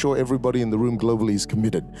 because I'm sure everybody in the room globally is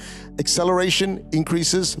committed. Acceleration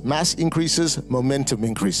increases, mass increases, momentum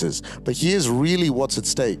increases. But here's really what's at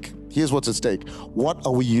stake. Here's what's at stake. What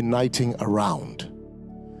are we uniting around?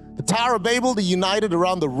 The Tower of Babel, they united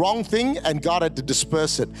around the wrong thing and God had to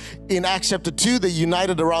disperse it. In Acts chapter 2, they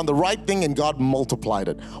united around the right thing and God multiplied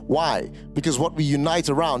it. Why? Because what we unite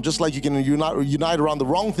around, just like you can unite around the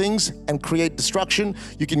wrong things and create destruction,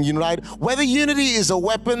 you can unite. Whether unity is a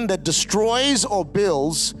weapon that destroys or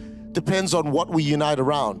builds depends on what we unite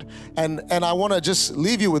around. And I want to just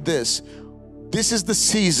leave you with this. This is the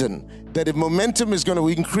season that if momentum is going to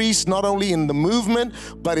increase not only in the movement,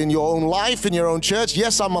 but in your own life, in your own church.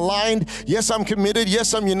 Yes, I'm aligned. Yes, I'm committed.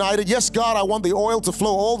 Yes, I'm united. Yes, God, I want the oil to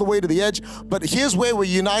flow all the way to the edge. But here's where we're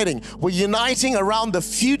uniting. We're uniting around the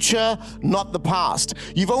future, not the past.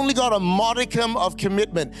 You've only got a modicum of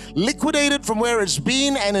commitment. Liquidate it from where it's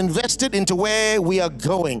been and invest it into where we are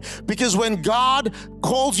going. Because when God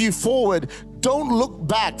calls you forward, don't look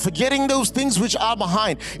back, forgetting those things which are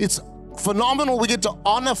behind. It's phenomenal we get to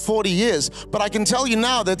honor 40 years, but I can tell you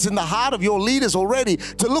now that's in the heart of your leaders already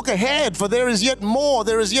to look ahead, for there is yet more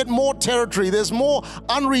territory, there's more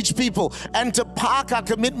unreached people, and to park our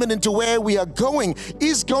commitment into where we are going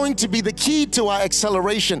is going to be the key to our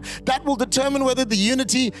acceleration. That will determine whether the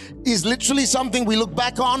unity is literally something we look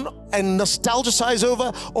back on and nostalgicize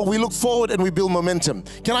over, or we look forward and we build momentum.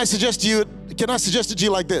 Can I suggest it to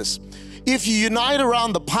you like this? If you unite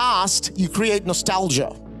around the past, you create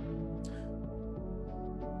nostalgia.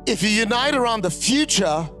 If you unite around the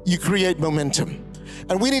future, you create momentum.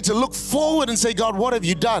 And we need to look forward and say, God, what have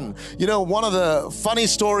you done? You know, one of the funny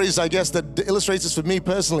stories, I guess, that illustrates this for me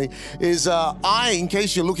personally is in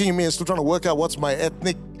case you're looking at me and still trying to work out what's my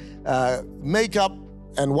ethnic makeup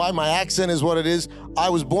and why my accent is what it is, I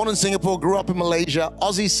was born in Singapore, grew up in Malaysia,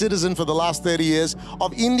 Aussie citizen for the last 30 years,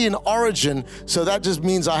 of Indian origin, so that just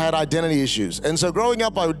means I had identity issues. And so growing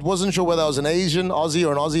up, I wasn't sure whether I was an Asian Aussie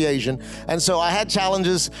or an Aussie Asian, and so I had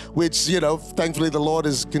challenges which, you know, thankfully the Lord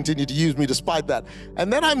has continued to use me despite that.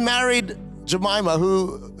 And then I married Jemima,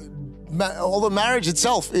 who, although marriage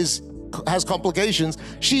itself has complications,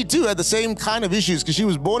 she too had the same kind of issues because she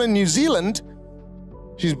was born in New Zealand.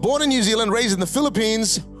 She's born in New Zealand, raised in the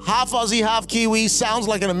Philippines, half Aussie, half Kiwi, sounds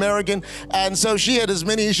like an American. And so she had as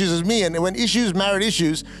many issues as me. And when married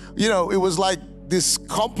issues, you know, it was like this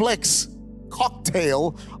complex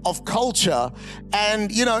cocktail of culture.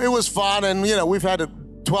 And, you know, it was fun. And, you know, we've had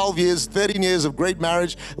 12 years, 13 years of great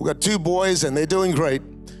marriage. We've got 2 boys and they're doing great.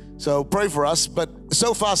 So pray for us. But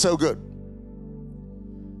so far, so good.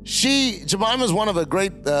 Jemima's one of the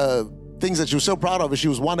great things that she was so proud of is she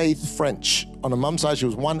was 1/8 French. On her mum's side, she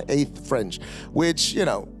was 1/8 French, which, you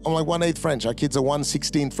know, I'm like 1/8 French. Our kids are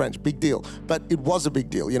 1/16 French. Big deal. But it was a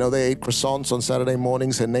big deal. You know, they ate croissants on Saturday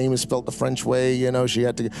mornings. Her name is spelled the French way. You know, she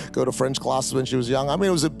had to go to French classes when she was young. I mean,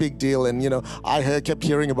 it was a big deal. And, you know, kept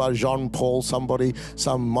hearing about Jean-Paul, some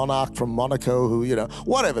monarch from Monaco who, you know,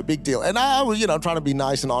 whatever, big deal. And I was, you know, trying to be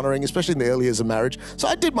nice and honoring, especially in the early years of marriage. So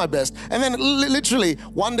I did my best. And then literally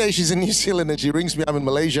one day she's in New Zealand and she rings me. I'm in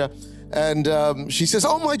Malaysia. And she says,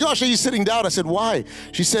 oh my gosh, are you sitting down? I said, why?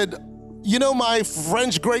 She said, you know my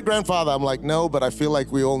French great-grandfather? I'm like, no, but I feel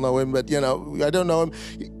like we all know him, but you know, I don't know him.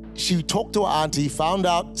 She talked to her auntie, found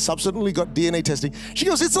out, subsequently got DNA testing. She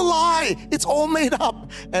goes, it's a lie. It's all made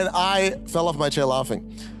up. And I fell off my chair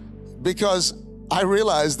laughing because I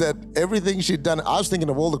realized that everything she'd done, I was thinking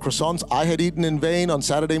of all the croissants I had eaten in vain on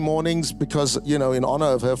Saturday mornings because, you know, in honor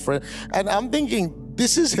of her friend. And I'm thinking,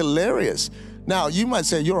 this is hilarious. Now, you might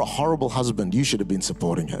say, you're a horrible husband. You should have been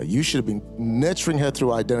supporting her. You should have been nurturing her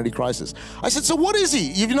through identity crisis. I said, so what is he?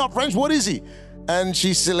 If you're not French, what is he? And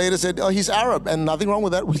she later said, oh, he's Arab. And nothing wrong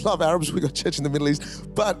with that. We love Arabs. We got church in the Middle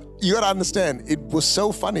East. But you got to understand, it was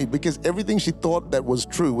so funny because everything she thought that was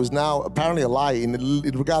true was now apparently a lie in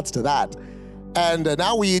regards to that. And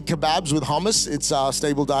now we eat kebabs with hummus. It's our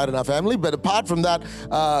staple diet in our family. But apart from that,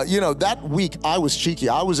 you know, that week I was cheeky.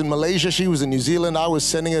 I was in Malaysia. She was in New Zealand. I was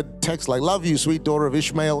sending a text like, love you, sweet daughter of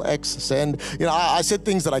Ishmael, X, send. You know, I said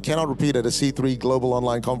things that I cannot repeat at a C3 Global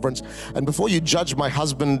Online Conference. And before you judge my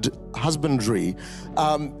husbandry,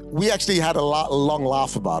 we actually had a long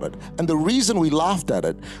laugh about it. And the reason we laughed at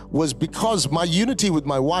it was because my unity with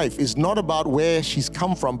my wife is not about where she's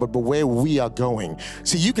come from, but where we are going.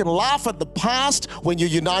 See, you can laugh at the past when you're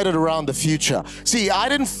united around the future. See, I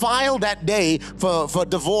didn't file that day for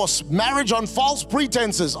divorce, marriage on false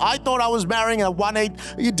pretenses. I thought I was marrying a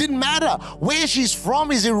 1/8. It didn't matter. Where she's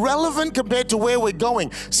from is irrelevant compared to where we're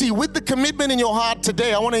going. See, with the commitment in your heart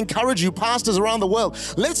today, I want to encourage you, pastors around the world,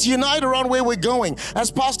 let's unite around where we're going.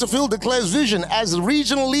 As Pastor Phil declares vision, as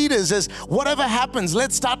regional leaders, as whatever happens,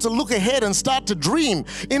 let's start to look ahead and start to dream.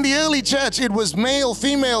 In the early church, it was male,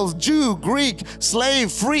 female, Jew, Greek,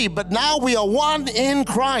 slave, free, but now we are one in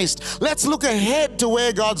Christ. Let's look ahead to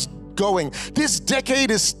where God's going. This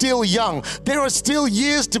decade is still young. There are still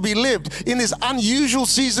years to be lived in this unusual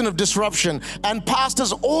season of disruption. And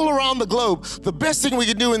pastors all around the globe, the best thing we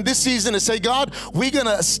can do in this season is say, God, we're going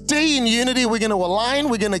to stay in unity. We're going to align.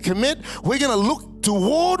 We're going to commit. We're going to look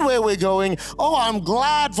toward where we're going. Oh, I'm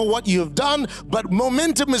glad for what you have done, but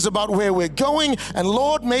momentum is about where we're going. And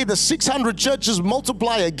Lord, may the 600 churches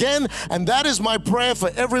multiply again. And that is my prayer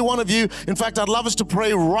for every one of you. In fact, I'd love us to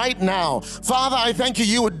pray right now. Father, I thank you.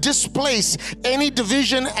 You would displace any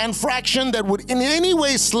division and fraction that would in any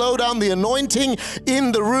way slow down the anointing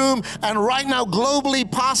in the room. And right now, globally,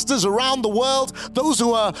 pastors around the world, those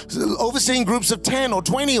who are overseeing groups of 10 or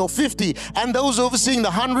 20 or 50, and those overseeing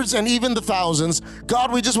the hundreds and even the thousands,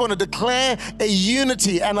 God, we just want to declare a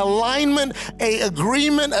unity, an alignment, an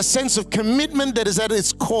agreement, a sense of commitment that is at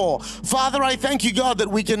its core. Father, I thank you, God, that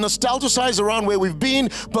we can nostalgize around where we've been,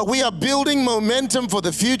 but we are building momentum for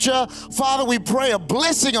the future. Father, we pray a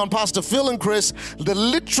blessing on Pastor Phil and Chris, the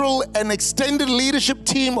literal and extended leadership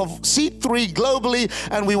team of C3 globally,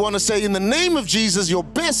 and we want to say in the name of Jesus, your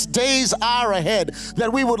best days are ahead,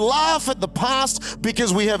 that we would laugh at the past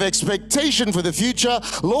because we have expectation for the future.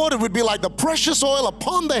 Lord, it would be like the precious oil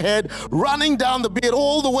upon the head, running down the beard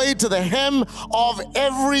all the way to the hem of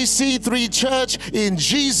every C3 church. In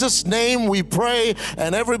Jesus' name we pray.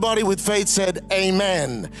 And everybody with faith said,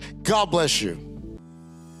 amen. God bless you.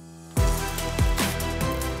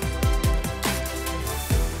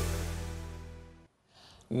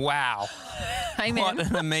 Wow. Amen. What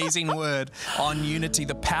an amazing word on unity,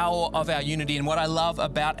 the power of our unity. And what I love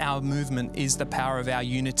about our movement is the power of our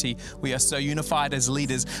unity. We are so unified as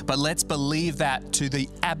leaders, but let's believe that to the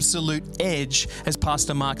absolute edge, as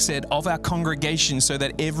Pastor Mark said, of our congregation, so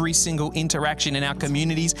that every single interaction in our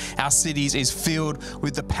communities, our cities is filled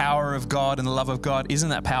with the power of God and the love of God. Isn't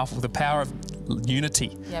that powerful? The power of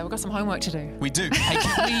unity. Yeah, we've got some homework to do. We do. Hey,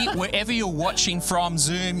 can we, wherever you're watching from,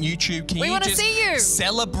 Zoom, YouTube, can you just see you.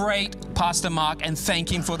 Celebrate Pastor Mark and thank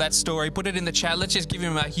him for that story? Put it in the chat. Let's just give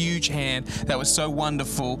him a huge hand. That was so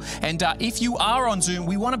wonderful. And if you are on Zoom,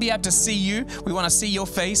 we want to be able to see you. We want to see your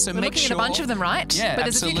face. So We're make looking sure. at a bunch of them, right? Yeah, but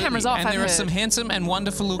there's absolutely. a few cameras off. And there are some handsome and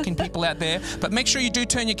wonderful looking people out there. But make sure you do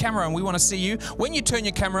turn your camera on. We want to see you. When you turn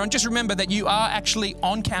your camera on, just remember that you are actually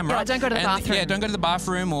on camera. Yeah, don't go to the bathroom. Yeah, don't go to the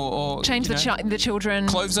bathroom or change the children.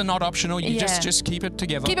 Clothes are not optional. You just keep it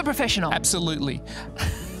together. Keep it professional. Absolutely.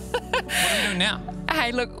 What are we doing now?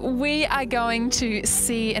 Hey, look, we are going to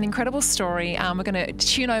see an incredible story. We're going to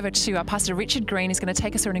tune over to Pastor Richard Green. He's going to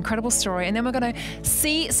take us through an incredible story. And then we're going to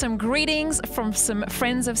see some greetings from some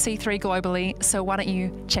friends of C3 globally. So why don't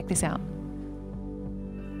you check this out?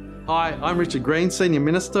 Hi, I'm Richard Green, Senior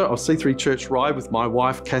Minister of C3 Church Ryde with my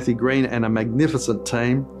wife, Kathy Green, and a magnificent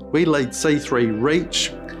team. We lead C3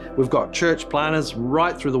 Reach, We've got church planners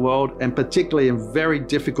right through the world, and particularly in very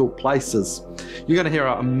difficult places. You're going to hear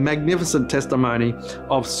a magnificent testimony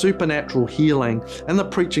of supernatural healing and the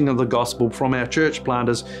preaching of the gospel from our church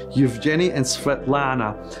planters, Evgeny and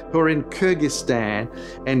Svetlana, who are in Kyrgyzstan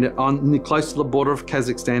and close to the border of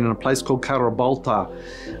Kazakhstan in a place called Karabalta.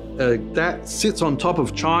 That sits on top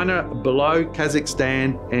of China, below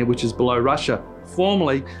Kazakhstan, and which is below Russia,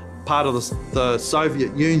 formerly part of the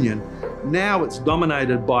Soviet Union. Now it's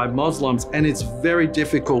dominated by Muslims, and it's very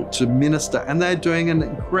difficult to minister, and they're doing an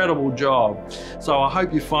incredible job. So I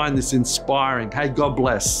hope you find this inspiring. Hey, God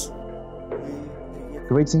bless.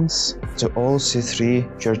 Greetings to all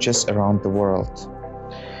C3 churches around the world.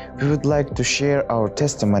 We would like to share our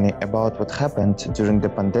testimony about what happened during the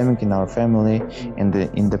pandemic in our family and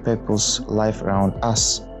in the people's life around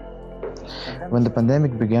us. When the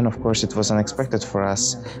pandemic began, of course, it was unexpected for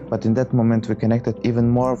us, but in that moment we connected even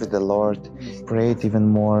more with the Lord, prayed even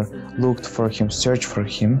more, looked for Him, searched for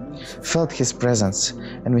Him, felt His presence,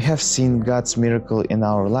 and we have seen God's miracle in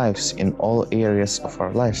our lives, in all areas of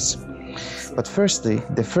our lives. But firstly,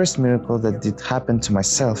 the first miracle that did happen to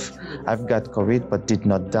myself, I've got COVID but did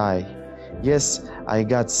not die. Yes, I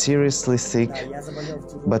got seriously sick,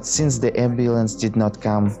 but since the ambulance did not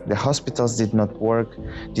come, the hospitals did not work,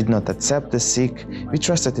 did not accept the sick, we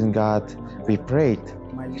trusted in God, we prayed.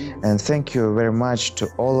 And thank you very much to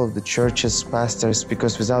all of the churches, pastors,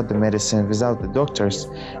 because without the medicine, without the doctors,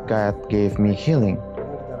 God gave me healing.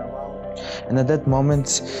 And at that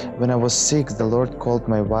moment, when I was sick, the Lord called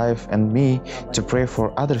my wife and me to pray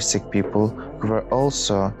for other sick people who were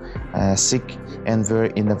also sick and were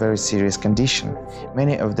in a very serious condition.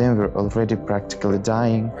 Many of them were already practically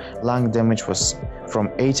dying. Lung damage was from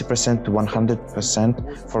 80% to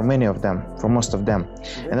 100% for many of them, for most of them.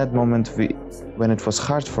 And at that moment, when it was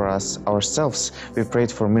hard for us ourselves, we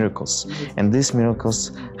prayed for miracles. And these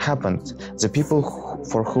miracles happened. The people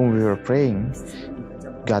for whom we were praying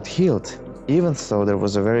got healed, even though there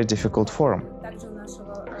was a very difficult form.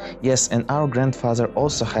 Yes, and our grandfather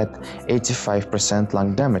also had 85%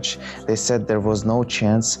 lung damage. They said there was no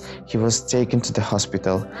chance. He was taken to the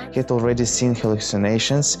hospital. He had already seen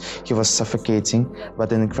hallucinations. He was suffocating,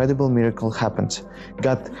 but an incredible miracle happened.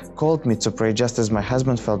 God called me to pray just as my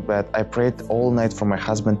husband felt bad. I prayed all night for my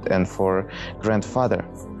husband and for grandfather.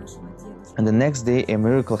 And the next day a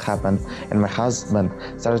miracle happened, and my husband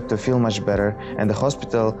started to feel much better. And the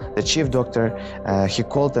hospital, the chief doctor, he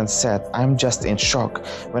called and said, "I'm just in shock."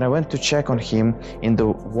 When I went to check on him in the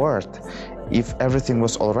ward, if everything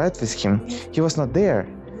was all right with him, he was not there.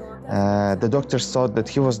 The doctors thought that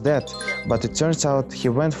he was dead, but it turns out he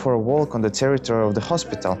went for a walk on the territory of the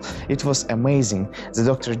hospital. It was amazing. The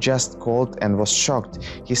doctor just called and was shocked.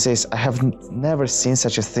 He says, "I have never seen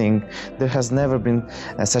such a thing. There has never been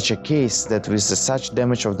such a case that with such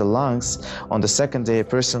damage of the lungs, on the second day a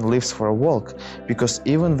person lives for a walk, because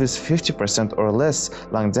even with 50% or less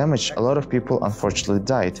lung damage, a lot of people unfortunately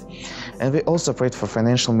died." And we also prayed for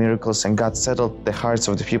financial miracles, and God settled the hearts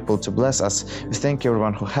of the people to bless us. We thank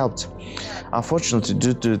everyone who helped. Unfortunately,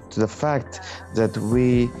 due to the fact that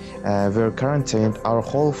we were quarantined, our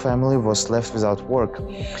whole family was left without work.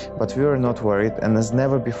 But we were not worried, and as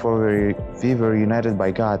never before we were united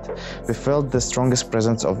by God. We felt the strongest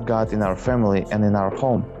presence of God in our family and in our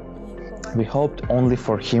home. We hoped only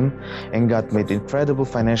for Him, and God made incredible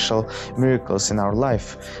financial miracles in our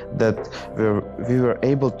life, that we were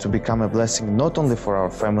able to become a blessing not only for our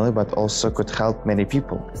family, but also could help many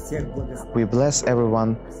people. We bless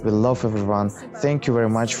everyone, we love everyone. Thank you very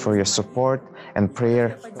much for your support and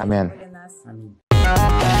prayer. Amen.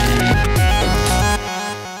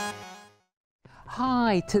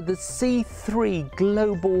 Hi to the C3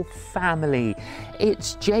 Global family.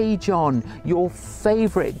 It's J. John, your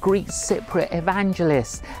favourite Greek Cypriot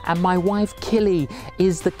evangelist, and my wife Killy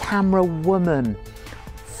is the camera woman.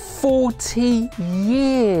 40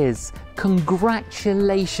 years!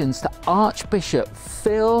 Congratulations to Archbishop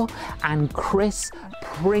Phil and Chris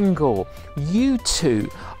Pringle. You two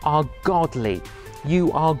are godly.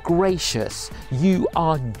 You are gracious, you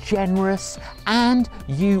are generous, and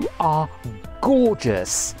you are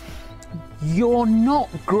gorgeous. You're not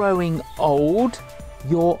growing old,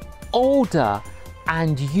 you're older,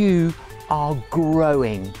 and you are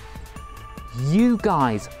growing. You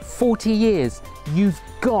guys, 40 years, you've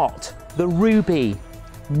got the ruby.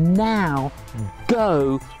 Now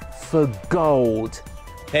go for gold.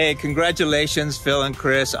 Hey, congratulations, Phil and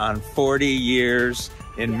Chris, on 40 years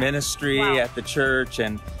in ministry at the church,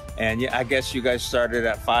 and And yeah, I guess you guys started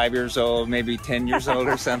at 5 years old, maybe 10 years old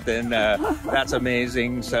or something. That's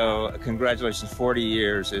amazing. So congratulations, 40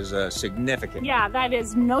 years is significant. Yeah, that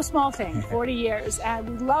is no small thing, 40 years. And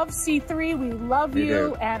we love C3, we love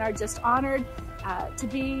you, and are just honored to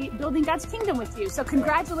be building God's kingdom with you. So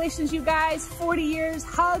congratulations, you guys, 40 years,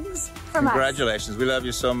 hugs from us. Congratulations, we love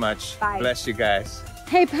you so much. Bye. Bless you guys.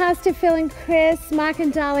 Hey, Pastor Phil and Chris, Mark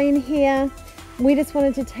and Darlene here. We just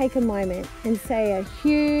wanted to take a moment and say a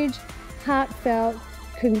huge, heartfelt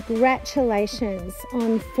congratulations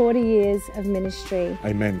on 40 years of ministry.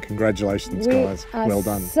 Amen. Congratulations, guys. Well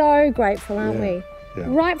done. So grateful, aren't we? Yeah.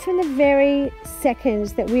 Right from the very second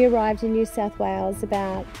that we arrived in New South Wales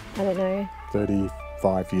about, I don't know,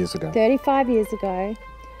 35 years ago. 35 years ago,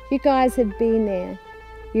 you guys have been there.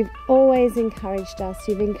 You've always encouraged us.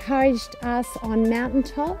 You've encouraged us on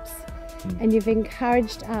mountaintops, and you've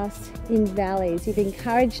encouraged us in valleys. You've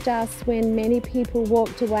encouraged us when many people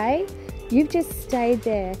walked away. You've just stayed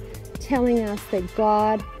there telling us that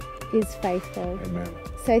God is faithful. Amen.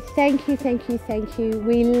 So thank you, thank you, thank you.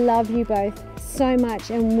 We love you both so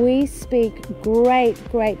much, and we speak great,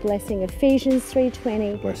 great blessing, Ephesians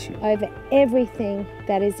 3:20, bless you, over everything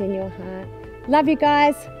that is in your heart. Love you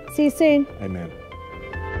guys. See you soon. Amen.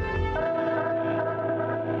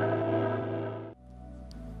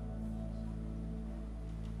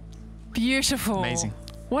 Beautiful. Amazing.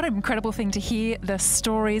 What an incredible thing to hear the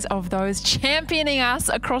stories of those championing us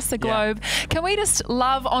across the globe. Can we just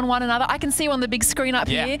love on one another? I can see you on the big screen up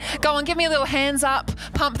here. Go on, give me a little hands up,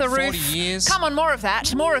 pump the roof. 40 years. Come on, more of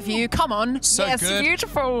that. More of you. Come on. So yes, good.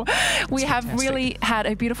 beautiful. We have really had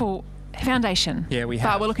a beautiful foundation. Yeah, we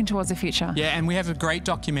have. But we're looking towards the future. Yeah, and we have a great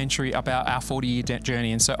documentary about our 40-year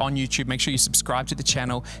journey. And so on YouTube, make sure you subscribe to the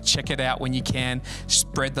channel. Check it out when you can.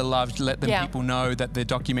 Spread the love. Let the people know that the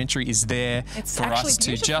documentary is there for us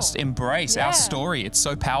to just embrace our story. It's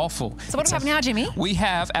so powerful. So what do we have now, Jimmy? We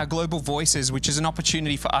have our Global Voices, which is an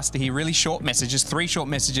opportunity for us to hear really short messages, 3 short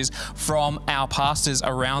messages from our pastors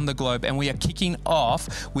around the globe. And we are kicking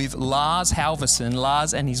off with Lars Halvorsen.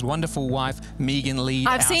 Lars and his wonderful wife, Megan, lead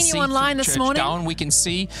I've seen you online this morning. Darwin. We can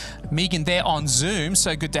see Megan there on Zoom.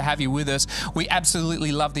 So good to have you with us. We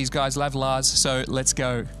absolutely love these guys. Love Lars. So let's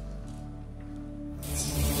go.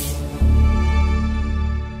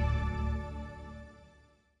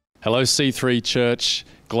 Hello, C3 Church,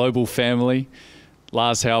 global family.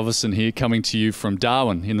 Lars Halvorsen here, coming to you from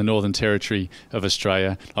Darwin in the Northern Territory of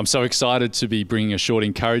Australia. I'm so excited to be bringing a short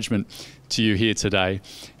encouragement to you here today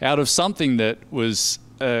out of something that was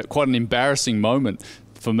quite an embarrassing moment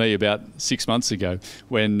for me about 6 months ago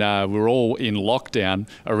when we were all in lockdown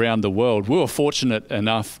around the world. We were fortunate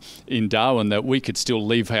enough in Darwin that we could still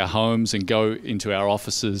leave our homes and go into our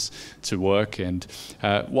offices to work. And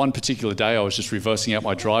one particular day I was just reversing out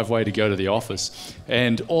my driveway to go to the office,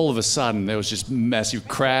 and all of a sudden there was just massive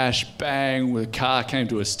crash, bang, the car came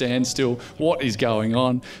to a standstill. What is going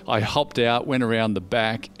on? I hopped out, went around the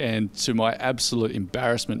back, and to my absolute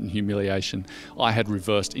embarrassment and humiliation, I had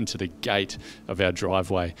reversed into the gate of our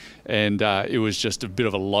driveway. And it was just a bit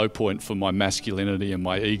of a low point for my masculinity and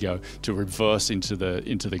my ego to reverse into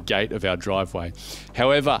the gate of our driveway.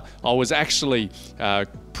 However, I was actually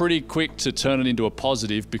pretty quick to turn it into a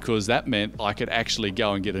positive, because that meant I could actually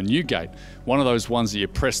go and get a new gate. One of those ones that you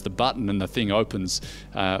press the button and the thing opens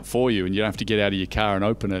for you, and you don't have to get out of your car and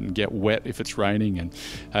open it and get wet if it's raining.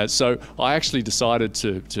 And so I actually decided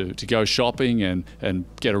to go shopping and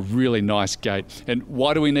get a really nice gate. And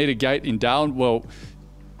why do we need a gate in Darwin? Well,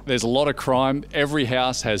 there's a lot of crime. Every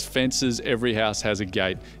house has fences, every house has a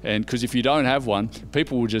gate. And because if you don't have one,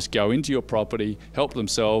 people will just go into your property, help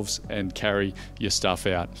themselves, and carry your stuff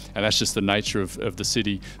out. And that's just the nature of the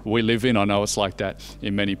city we live in. I know it's like that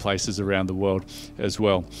in many places around the world as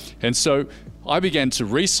well. And so I began to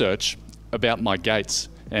research about my gates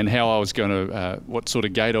and how I was going to, what sort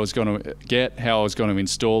of gate I was going to get, how I was going to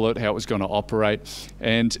install it, how it was going to operate.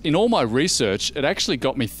 And in all my research, it actually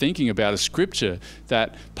got me thinking about a scripture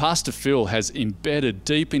that Pastor Phil has embedded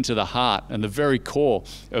deep into the heart and the very core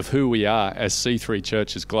of who we are as C3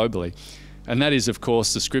 churches globally. And that is, of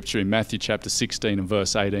course, the scripture in Matthew chapter 16 and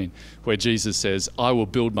verse 18, where Jesus says, "I will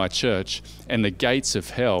build my church, and the gates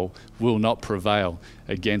of hell will not prevail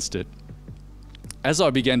against it." As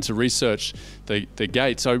I began to research the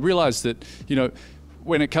gates, I realized that, you know,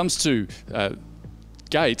 when it comes to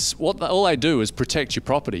gates, all they do is protect your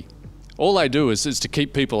property. All they do is to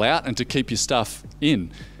keep people out and to keep your stuff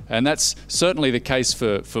in. And that's certainly the case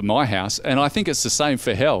for my house. And I think it's the same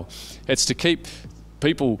for hell. It's to keep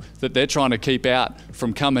people that they're trying to keep out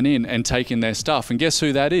from coming in and taking their stuff. And guess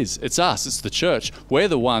who that is? It's us. It's the church. We're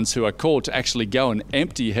the ones who are called to actually go and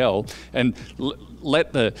empty hell and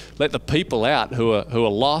let the people out who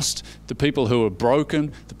are lost, the people who are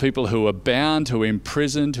broken, the people who are bound, who are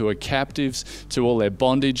imprisoned, who are captives to all their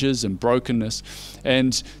bondages and brokenness.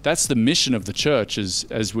 And that's the mission of the church,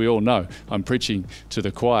 as we all know. I'm preaching to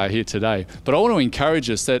the choir here today. But I want to encourage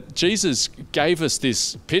us that Jesus gave us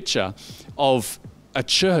this picture of a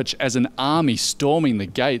church as an army storming the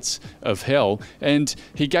gates of hell. And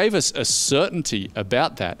he gave us a certainty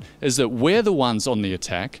about that, is that we're the ones on the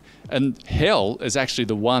attack, and hell is actually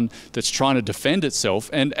the one that's trying to defend itself.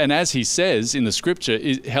 And as he says in the scripture,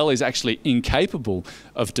 hell is actually incapable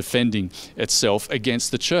of defending itself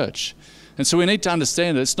against the church. And so we need to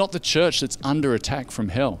understand that it's not the church that's under attack from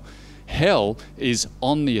hell. Hell is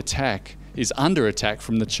on the attack, is under attack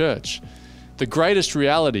from the church. The greatest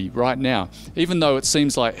reality right now, even though it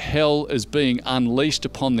seems like hell is being unleashed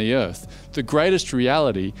upon the earth, the greatest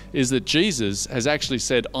reality is that Jesus has actually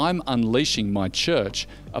said, I'm unleashing my church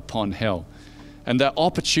upon hell. And the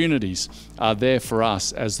opportunities are there for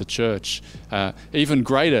us as the church, even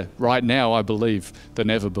greater right now, I believe,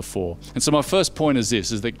 than ever before. And so my first point is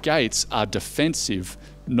this, is that gates are defensive,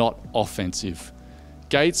 not offensive.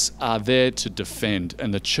 Gates are there to defend,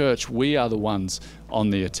 and the church, we are the ones on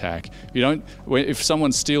the attack. If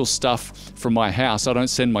someone steals stuff from my house, I don't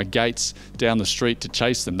send my gates down the street to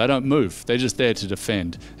chase them. They don't move. They're just there to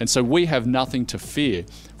defend. And so we have nothing to fear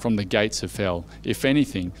from the gates of hell. If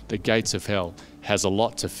anything, the gates of hell has a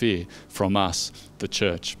lot to fear from us, the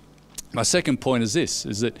church. My second point is this,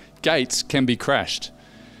 is that gates can be crashed.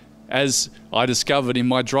 As I discovered in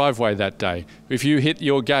my driveway that day, if you hit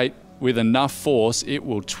your gate with enough force, it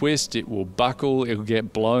will twist, it will buckle, it will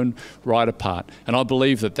get blown right apart. And I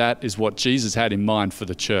believe that that is what Jesus had in mind for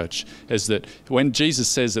the church, is that when Jesus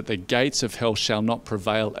says that the gates of hell shall not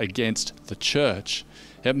prevail against the church,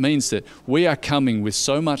 it means that we are coming with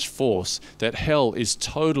so much force that hell is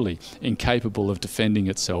totally incapable of defending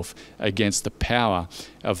itself against the power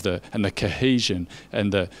of and the cohesion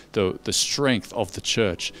and the strength of the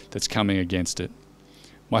church that's coming against it.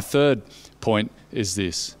 My third point is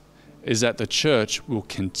this, is that the church will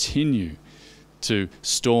continue to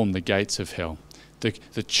storm the gates of hell.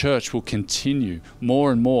 The church will continue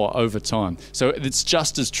more and more over time. So it's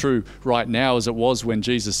just as true right now as it was when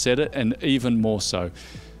Jesus said it, and even more so.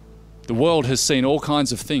 The world has seen all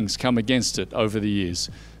kinds of things come against it over the years.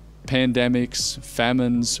 Pandemics,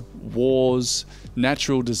 famines, wars,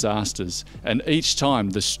 natural disasters. And each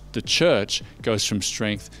time the church goes from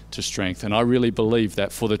strength to strength. And I really believe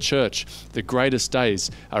that for the church, the greatest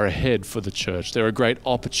days are ahead for the church. There are great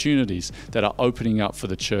opportunities that are opening up for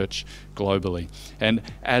the church globally. And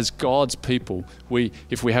as God's people,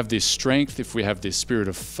 if we have this strength, if we have this spirit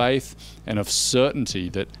of faith and of certainty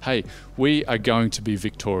that, hey, we are going to be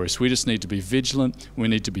victorious. We just need to be vigilant. We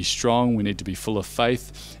need to be strong. We need to be full of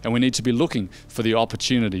faith. And we need to be looking for the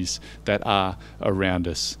opportunities that are around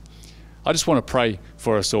us. I just want to pray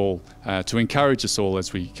for us all, to encourage us all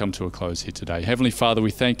as we come to a close here today. Heavenly Father,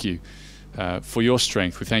 we thank you for your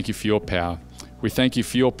strength. We thank you for your power. We thank you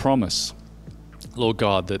for your promise, Lord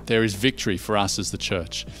God, that there is victory for us as the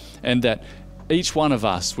church, and that each one of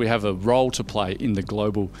us, we have a role to play in the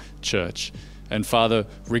global church. And Father,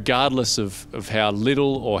 regardless of how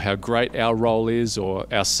little or how great our role is or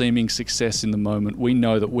our seeming success in the moment, we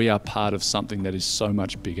know that we are part of something that is so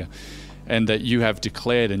much bigger, and that you have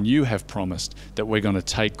declared and you have promised that we're going to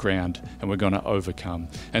take ground and we're going to overcome.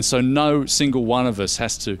 And so no single one of us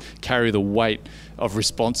has to carry the weight of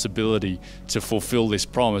responsibility to fulfill this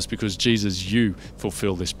promise, because Jesus, you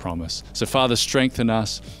fulfill this promise. So Father, strengthen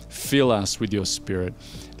us, fill us with your Spirit.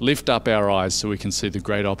 Lift up our eyes so we can see the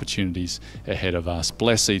great opportunities ahead of us.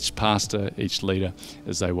 Bless each pastor, each leader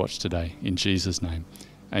as they watch today. In Jesus' name,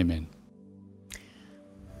 amen.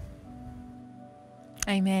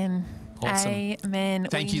 Amen. Awesome. Amen.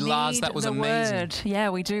 Thank you, Lars. That was amazing. Word.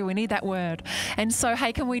 Yeah, we do. We need that word. And so,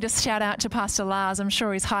 hey, can we just shout out to Pastor Lars? I'm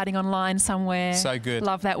sure he's hiding online somewhere. So good.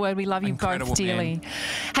 Love that word. We love you Incredible, both dearly. man.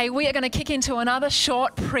 Hey, we are going to kick into another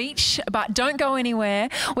short preach, but don't go anywhere.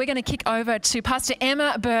 We're going to kick over to Pastor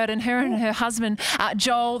Emma Bird and her husband,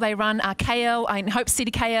 Joel. They run KL in Hope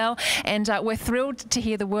City, KL. And we're thrilled to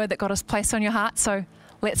hear the word that God has placed on your heart. So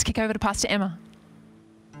let's kick over to Pastor Emma.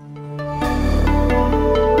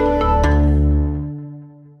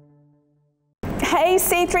 Hey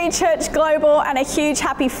C3 Church Global, and a huge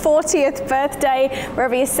happy 40th birthday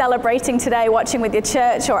wherever you're celebrating today, watching with your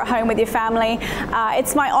church or at home with your family.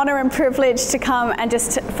 It's my honor and privilege to come and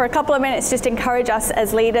just for a couple of minutes just encourage us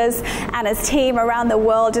as leaders and as team around the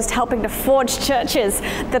world, just helping to forge churches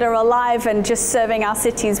that are alive and just serving our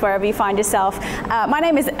cities wherever you find yourself. My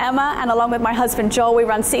name is Emma, and along with my husband Joel, we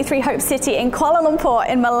run C3 Hope City in Kuala Lumpur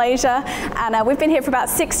in Malaysia, and we've been here for about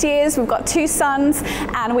 6 years. We've got 2 sons,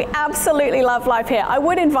 and we absolutely love life here. I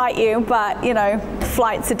would invite you, but you know,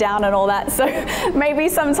 flights are down and all that, so maybe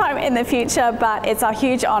sometime in the future, but it's a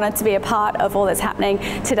huge honor to be a part of all that's happening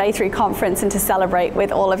today through conference and to celebrate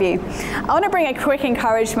with all of you. I want to bring a quick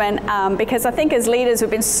encouragement because I think as leaders we've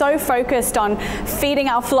been so focused on feeding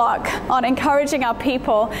our flock, on encouraging our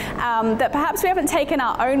people, that perhaps we haven't taken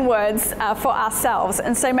our own words for ourselves,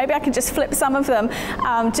 and so maybe I can just flip some of them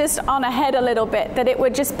just on ahead a little bit, that it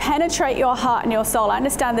would just penetrate your heart and your soul. I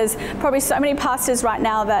understand there's probably so many pastors right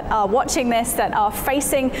now that are watching this, that are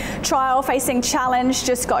facing trial, facing challenge,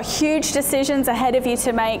 just got huge decisions ahead of you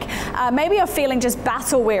to make. Maybe you're feeling just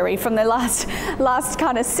battle weary from the last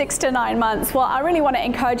kind of 6 to 9 months. Well, I really want to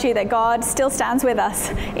encourage you that God still stands with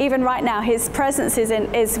us. Even right now, His presence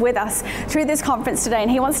is with us through this conference today,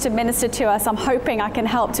 and He wants to minister to us. I'm hoping I can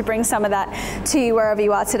help to bring some of that to you wherever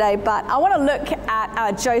you are today. But I want to look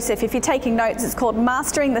at Joseph. If you're taking notes, it's called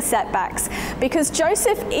Mastering the Setbacks, because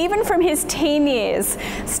Joseph, even from his teen years,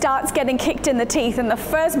 starts getting kicked in the teeth, and the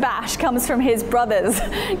first bash comes from his brothers.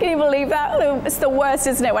 Can you believe that? It's the worst,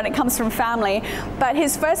 isn't it, when it comes from family? But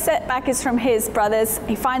his first setback is from his brothers.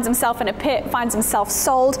 He finds himself in a pit, finds himself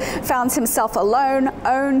sold, finds himself alone,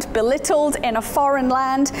 owned, belittled in a foreign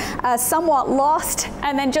land, somewhat lost,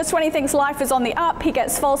 and then just when he thinks life is on the up, he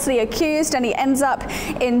gets falsely accused and he ends up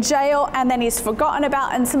in jail, and then he's forgotten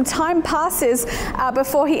about, and some time passes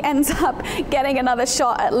before he ends up getting another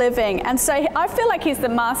shot at living. And so I feel like he's the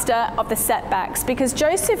master of the setbacks, because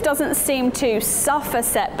Joseph doesn't seem to suffer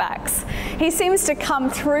setbacks. He seems to come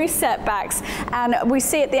through setbacks, and we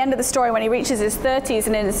see at the end of the story when he reaches his 30s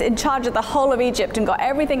and is in charge of the whole of Egypt and got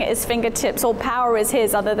everything at his fingertips, all power is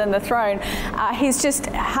his other than the throne. He's just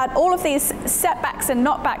had all of these setbacks and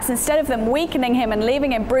knockbacks. Instead of them weakening him and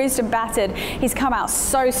leaving him bruised and battered, he's come out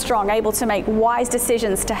so strong, able to make wise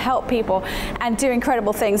decisions to help people and do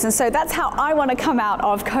incredible things. And so that's how I want to come out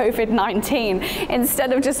of COVID-19.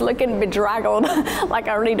 Instead of just looking bedraggled like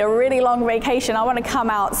I need a really long vacation, I want to come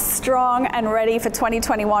out strong and ready for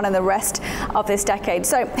 2021 and the rest of this decade.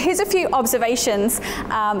 So here's a few observations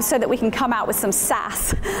so that we can come out with some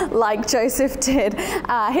sass like Joseph did.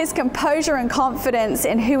 His composure and confidence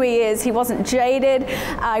in who he is. He wasn't jaded,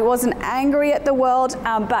 he wasn't angry at the world,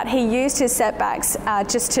 but he used his setbacks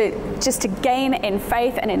just to gain in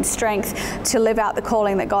faith and in strength to live out the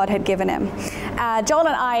calling that God had given him. Joel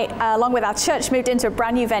and I, along with our church, moved into a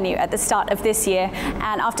brand new venue at the start of this year,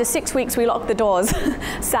 and after 6 weeks we locked the doors,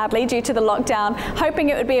 sadly, due to the lockdown, hoping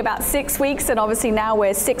it would be about 6 weeks, and obviously now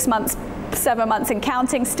we're 6 months, 7 months and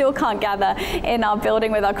counting, still can't gather in our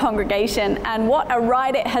building with our congregation. And what a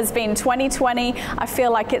ride it has been. 2020, I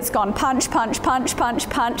feel like it's gone punch, punch, punch, punch,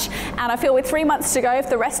 punch. And I feel with 3 months to go, if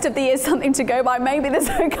the rest of the year is something to go by, maybe there's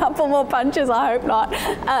a couple more punches, I hope not,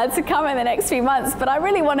 to come in the next few months. But I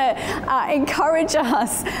really want to encourage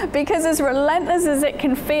us, because as relentless as it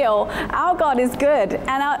can feel, our God is good.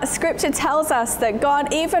 And our scripture tells us that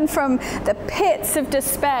God, even from the pits of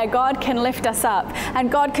despair, God can lift us up, and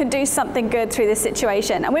God can do something good through this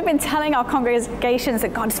situation. And we've been telling our congregations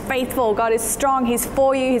that God is faithful, God is strong, He's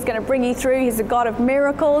for you, He's going to bring you through, He's a God of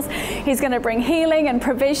miracles, He's going to bring healing and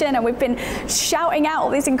provision. And we've been shouting out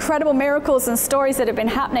all these incredible miracles and stories that have been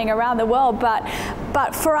happening around the world.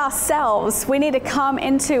 But for ourselves, we need to come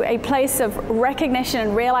into a place of recognition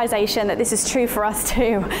and realization that this is true for us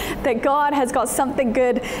too, that God has got something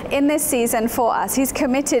good in this season for us. He's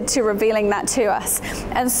committed to revealing that to us.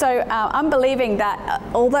 And so I'm believing that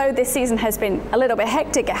although this season has been a little bit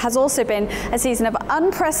hectic, it has also been a season of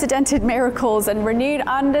unprecedented miracles and renewed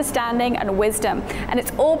understanding and wisdom. And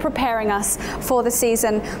it's all preparing us for the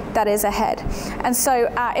season that is ahead. And so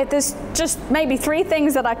there's just maybe 3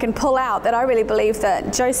 things that I can pull out that I really believe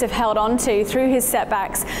that Joseph held on to through his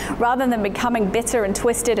setbacks, rather than becoming bitter and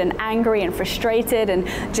twisted and angry and frustrated and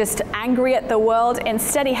just angry at the world.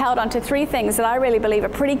 Instead, he held on to 3 things that I really believe are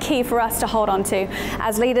pretty key for us to hold on to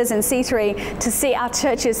as leaders in C3 to see our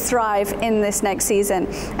churches thrive in this next season.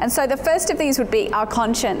 And so the first of these would be our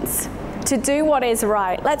conscience. to do what is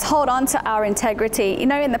right. Let's hold on to our integrity. You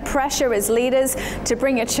know, in the pressure as leaders to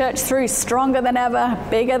bring a church through stronger than ever,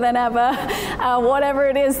 bigger than ever, whatever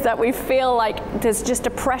it is that we feel like there's just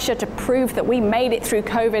a pressure to prove that we made it through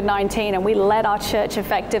COVID-19 and we led our church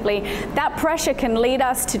effectively. That pressure can lead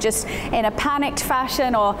us to just in a panicked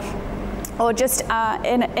fashion or just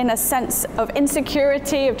in a sense of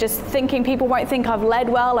insecurity, of just thinking people won't think I've led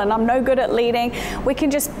well and I'm no good at leading. We can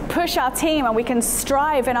just push our team and we can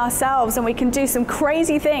strive in ourselves and we can do some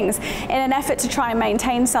crazy things in an effort to try and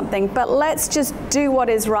maintain something. But let's just do what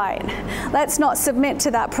is right. Let's not submit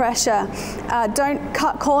to that pressure. Don't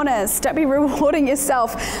cut corners. Don't be rewarding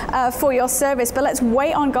yourself for your service, but let's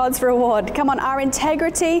wait on God's reward. Come on, our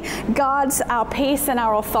integrity guards our peace and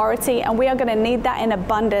our authority, and we are going to need that in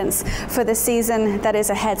abundance for the season that is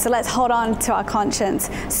ahead. So let's hold on to our conscience.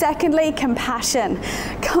 Secondly, compassion.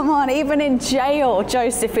 Come on, even in jail,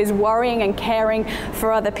 Joseph is worrying and caring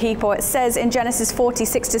for other people. It says in Genesis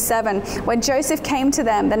 40:6-7, when Joseph came to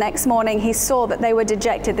them the next morning, he saw that they were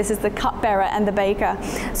dejected. This is the cupbearer and the baker.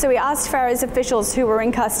 So he asked Pharaoh's officials who were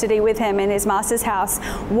in custody with him in his master's house,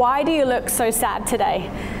 "Why do you look so sad today?"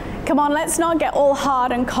 Come on, let's not get all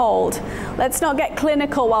hard and cold. Let's not get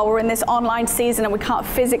clinical while we're in this online season and we can't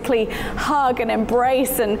physically hug and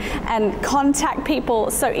embrace and contact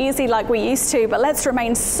people so easy like we used to. But let's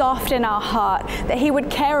remain soft in our heart, that he would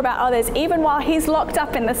care about others. Even while he's locked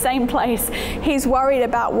up in the same place, he's worried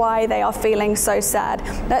about why they are feeling so sad.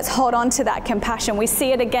 Let's hold on to that compassion. We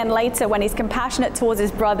see it again later when he's compassionate towards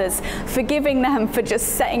his brothers, forgiving them for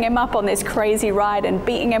just setting him up on this crazy ride and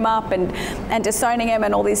beating him up and disowning him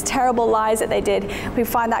and all these terrible lies that they did. We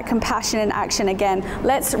find that compassion in action again.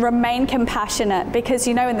 Let's remain compassionate, because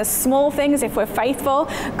you know, in the small things, if we're faithful,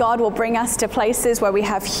 God will bring us to places where we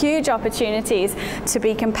have huge opportunities to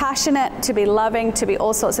be compassionate, to be loving, to be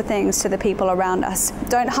all sorts of things to the people around us.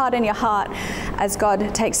 Don't harden your heart as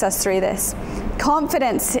God takes us through this.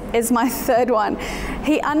 Confidence is my third one.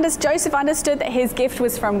 Joseph understood that his gift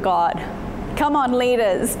was from God. Come on,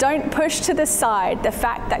 leaders, don't push to the side the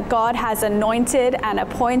fact that God has anointed and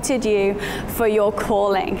appointed you for your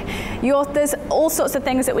calling. There's all sorts of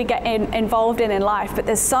things that we get involved in life, but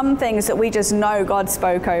there's some things that we just know God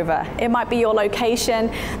spoke over. It might be your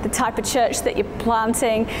location, the type of church that you're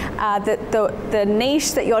planting, the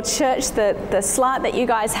niche that your church, the slant that you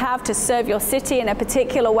guys have to serve your city in a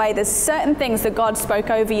particular way. There's certain things that God spoke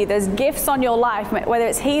over you. There's gifts on your life, whether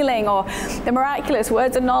it's healing or the miraculous,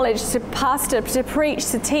 words of knowledge, to pastor, to preach,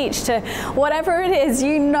 to teach, to whatever it is,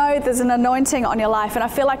 you know there's an anointing on your life. And I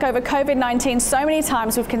feel like over COVID-19, so many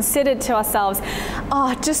times we've considered to ourselves,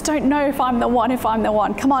 I just don't know if I'm the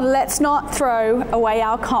one, Come on, let's not throw away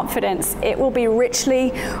our confidence. It will be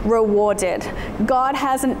richly rewarded. God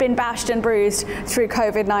hasn't been bashed and bruised through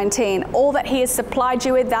COVID-19. All that he has supplied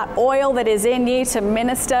you with, that oil that is in you to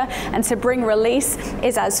minister and to bring release,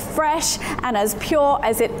 is as fresh and as pure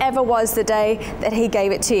as it ever was the day that he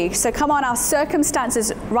gave it to you. So come on, our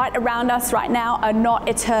circumstances right around us right now are not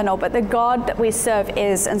eternal, but the God that we serve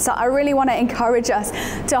is. And so I really want to encourage us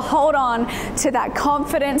to hold on to that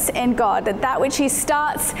confidence in God, that which he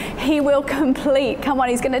starts, he will complete. Come on,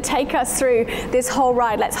 he's going to take us through this whole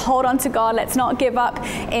ride. Let's hold on to God. Let's not give up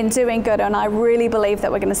in doing good. And I really believe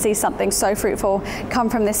that we're going to see something so fruitful come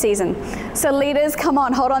from this season. So leaders, come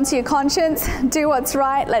on, hold on to your conscience, do what's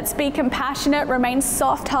right. Let's be compassionate, remain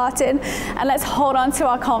soft-hearted, and let's hold on to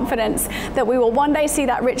our confidence that we will one day see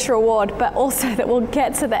that rich reward, but also that we'll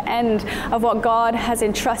get to the end of what God has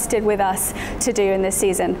entrusted with us to do in this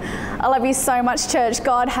season. I love you so much, church.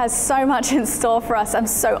 God has so much in store for us. I'm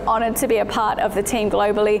so honored to be a part of the team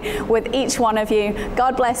globally with each one of you.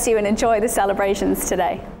 God bless you and enjoy the celebrations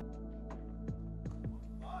today.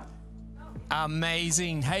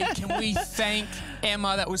 Amazing. Hey, can we thank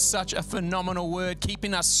Emma? That was such a phenomenal word,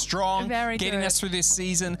 keeping us strong, getting us through this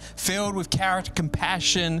season, filled with character,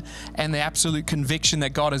 compassion, and the absolute conviction that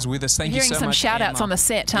God is with us. Thank you so much, hearing some shout-outs on the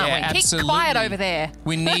set, aren't we? Absolutely. Keep quiet over there.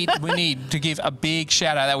 We need to give a big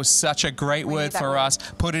shout-out. That was such a great word for us.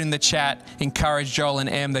 Put it in the chat. Encourage Joel and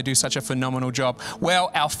Em. They do such a phenomenal job.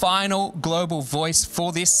 Well, our final global voice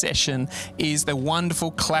for this session is the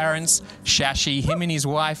wonderful Clarance Shashi. Him and his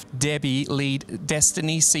wife, Debbie, lead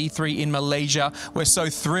Destiny C3 in Malaysia. We're so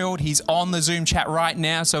thrilled. He's on the Zoom chat right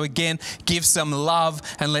now. So again, give some love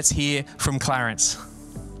and let's hear from Clarance.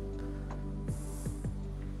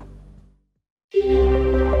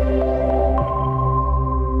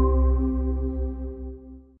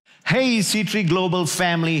 Hey C3 Global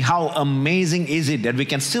family, how amazing is it that we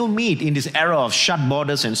can still meet in this era of shut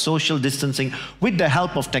borders and social distancing with the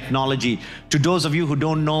help of technology. To those of you who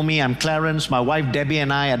don't know me, I'm Clarance. My wife Debbie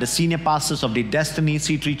and I are the senior pastors of the Destiny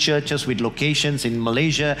C3 churches with locations in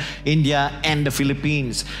Malaysia, India, and the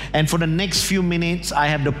Philippines. And for the next few minutes, I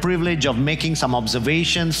have the privilege of making some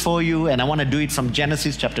observations for you, and I want to do it from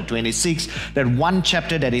Genesis chapter 26, that one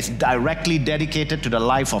chapter that is directly dedicated to the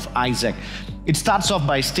life of Isaac. It starts off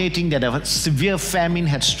by stating that a severe famine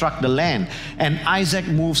had struck the land, and Isaac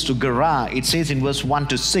moves to Gerar. It says in verse 1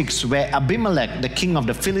 to 6, where Abimelech, the king of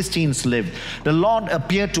the Philistines, lived. The Lord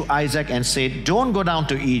appeared to Isaac and said, "Don't go down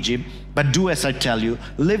to Egypt, but do as I tell you.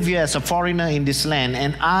 Live here as a foreigner in this land,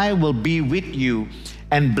 and I will be with you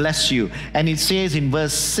and bless you." And it says in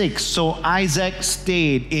verse 6, so Isaac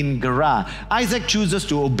stayed in Gerar. Isaac chooses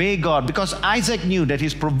to obey God because Isaac knew that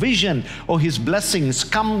his provision or his blessings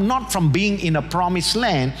come not from being in a promised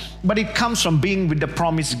land, but it comes from being with the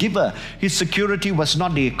promise giver. His security was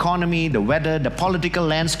not the economy, the weather, the political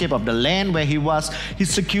landscape of the land where he was. His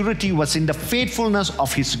security was in the faithfulness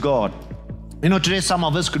of his God. You know, today some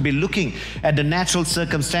of us could be looking at the natural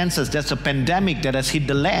circumstances. There's a pandemic that has hit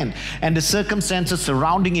the land, and the circumstances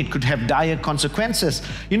surrounding it could have dire consequences.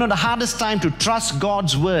 You know, the hardest time to trust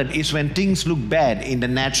God's word is when things look bad in the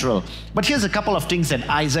natural. But here's a couple of things that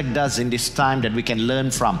Isaac does in this time that we can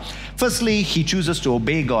learn from. Firstly, he chooses to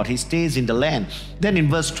obey God. He stays in the land. Then in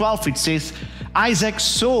verse 12 it says, Isaac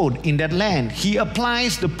sowed in that land. He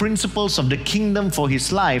applies the principles of the kingdom for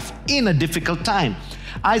his life in a difficult time.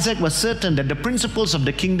 Isaac was certain that the principles of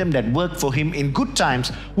the kingdom that worked for him in good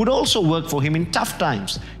times would also work for him in tough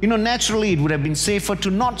times. You know, naturally, it would have been safer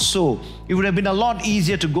to not sow. It would have been a lot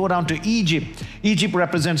easier to go down to Egypt. Egypt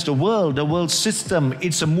represents the world system.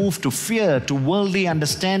 It's a move to fear, to worldly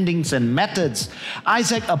understandings and methods.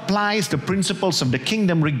 Isaac applies the principles of the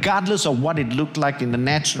kingdom regardless of what it looked like in the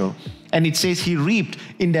natural. And it says he reaped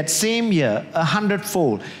in that same year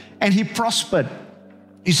 100-fold, and he prospered.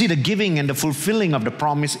 You see, the giving and the fulfilling of the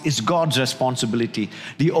promise is God's responsibility.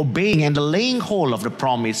 The obeying and the laying hold of the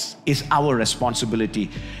promise is our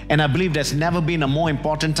responsibility. And I believe there's never been a more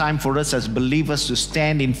important time for us as believers to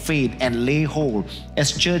stand in faith and lay hold,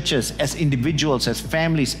 as churches, as individuals, as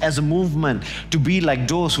families, as a movement, to be like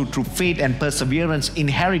those who through faith and perseverance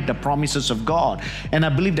inherit the promises of God. And I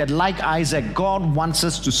believe that like Isaac, God wants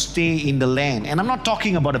us to stay in the land. And I'm not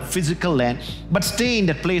talking about a physical land, but stay in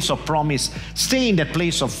that place of promise, stay in that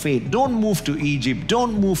place of faith. Don't move to Egypt.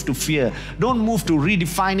 Don't move to fear. Don't move to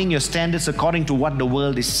redefining your standards according to what the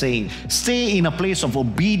world is saying. Stay in a place of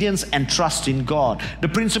obedience and trust in God. The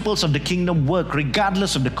principles of the kingdom work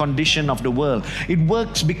regardless of the condition of the world. It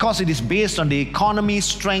works because it is based on the economy,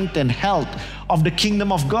 strength, and health of the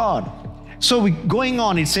kingdom of God. So going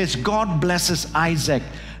on, it says, God blesses Isaac.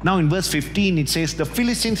 Now in verse 15, it says, the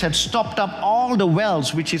Philistines had stopped up all the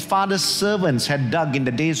wells which his father's servants had dug in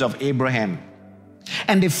the days of Abraham,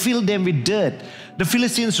 and they filled them with dirt. The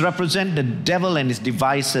Philistines represent the devil and his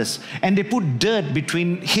devices, and they put dirt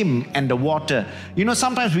between him and the water. You know,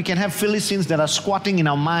 sometimes we can have Philistines that are squatting in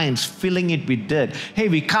our minds, filling it with dirt. Hey,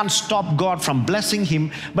 we can't stop God from blessing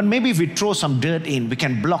him, but maybe if we throw some dirt in, we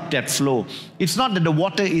can block that flow. It's not that the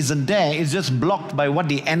water isn't there, it's just blocked by what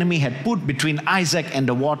the enemy had put between Isaac and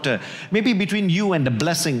the water. Maybe between you and the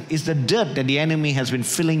blessing is the dirt that the enemy has been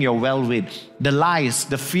filling your well with. The lies,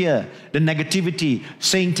 the fear, the negativity,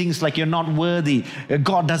 saying things like you're not worthy,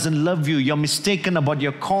 God doesn't love you, you're mistaken about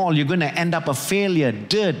your call, you're going to end up a failure.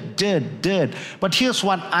 Dirt. But here's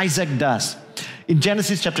what Isaac does. In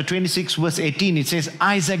Genesis chapter 26 verse 18, it says,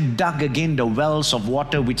 Isaac dug again the wells of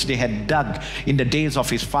water which they had dug in the days of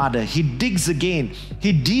his father. He digs again.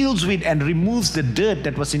 He deals with and removes the dirt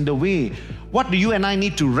that was in the way. What do you and I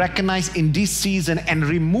need to recognize in this season and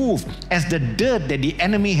remove as the dirt that the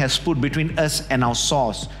enemy has put between us and our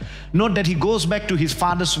source? Note that he goes back to his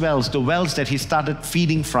father's wells, the wells that he started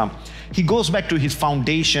feeding from. He goes back to his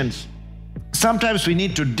foundations. Sometimes we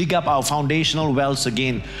need to dig up our foundational wells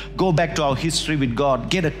again, go back to our history with God,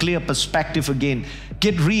 get a clear perspective again,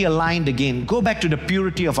 get realigned again, go back to the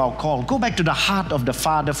purity of our call, go back to the heart of the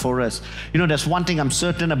Father for us. You know, there's one thing I'm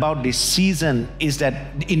certain about this season is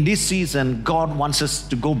that in this season, God wants us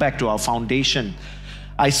to go back to our foundation.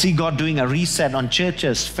 I see God doing a reset on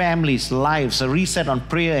churches, families, lives, a reset on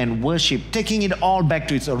prayer and worship, taking it all back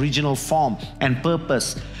to its original form and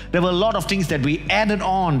purpose. There were a lot of things that we added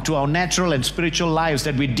on to our natural and spiritual lives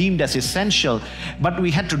that we deemed as essential, but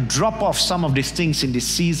we had to drop off some of these things in this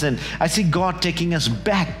season. I see God taking us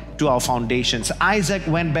back to our foundations. Isaac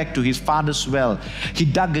went back to his father's well. He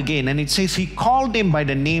dug again, and it says he called him by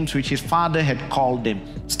the names which his father had called him.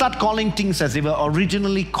 Start calling things as they were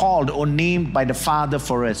originally called or named by the Father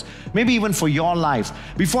for us. Maybe even for your life.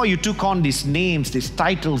 Before you took on these names, these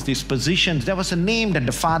titles, these positions, there was a name that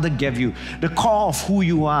the Father gave you. The core of who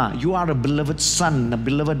you are. You are a beloved son, a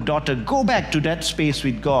beloved daughter. Go back to that space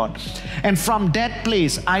with God. And from that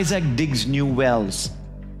place, Isaac digs new wells.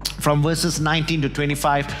 From verses 19 to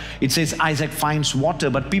 25, it says Isaac finds water,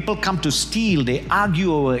 but people come to steal. They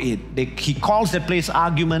argue over it. He calls that place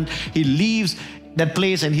argument. He leaves that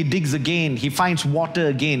place and he digs again. He finds water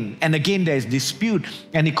again. And again there is dispute.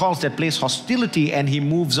 And he calls that place hostility and he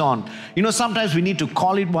moves on. You know, sometimes we need to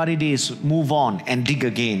call it what it is, move on and dig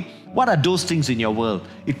again. What are those things in your world?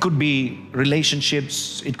 It could be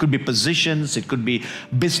relationships, it could be positions, it could be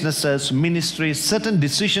businesses, ministries, certain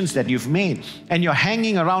decisions that you've made. And you're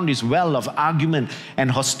hanging around this well of argument and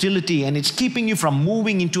hostility, and it's keeping you from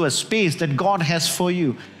moving into a space that God has for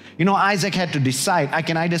you. You know, Isaac had to decide, I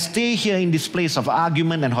can either stay here in this place of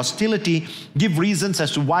argument and hostility, give reasons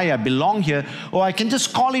as to why I belong here, or I can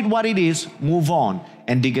just call it what it is, move on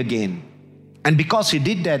and dig again. And because he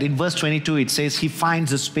did that, in verse 22, it says he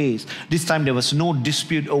finds a space. This time there was no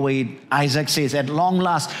dispute over it. Isaac says, at long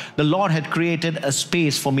last, the Lord had created a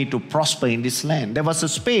space for me to prosper in this land. There was a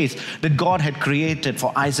space that God had created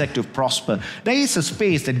for Isaac to prosper. There is a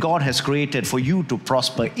space that God has created for you to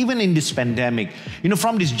prosper, even in this pandemic. You know,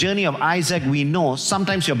 from this journey of Isaac, we know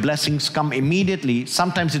sometimes your blessings come immediately.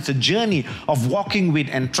 Sometimes it's a journey of walking with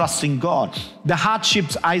and trusting God. The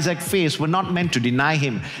hardships Isaac faced were not meant to deny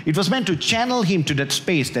him. It was meant to channel him to that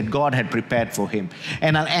space that God had prepared for him.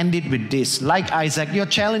 And I'll end it with this. Like Isaac, your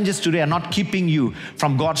challenges today are not keeping you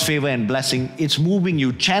from God's favor and blessing. It's moving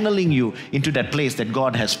you, channeling you into that place that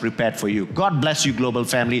God has prepared for you. God bless you, global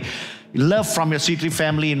family. Love from your C3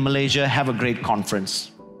 family in Malaysia. Have a great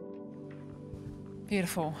conference.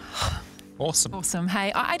 Beautiful. Awesome. Awesome.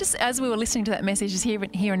 Hey, I just, as we were listening to that message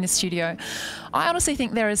here in the studio, I honestly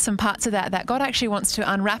think there is some parts of that God actually wants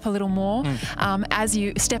to unwrap a little more. As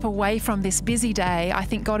you step away from this busy day, I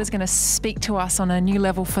think God is going to speak to us on a new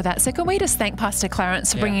level for that. So can we just thank Pastor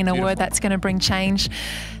Clarance for bringing a word that's going to bring change?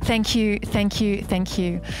 Thank you, thank you, thank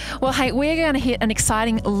you. Well, hey, we're going to hit an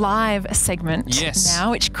exciting live segment now,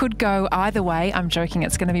 which could go either way. I'm joking,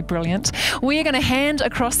 it's going to be brilliant. We are going to hand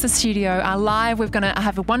across the studio live. We're going to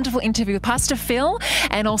have a wonderful interview with Pastor Phil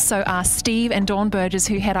and also Steve and Dawn Burgess,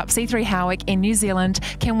 who head up C3 Howick in New Zealand.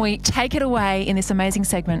 Can we take it away in this amazing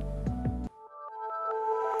segment?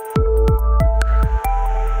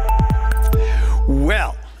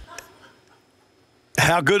 Well,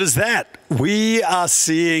 how good is that? We are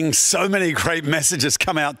seeing so many great messages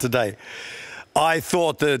come out today. I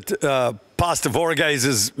thought that Pastor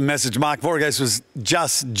Varughese's message, Mark Varughese, was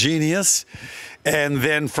just genius. And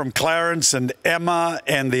then from Clarance and Emma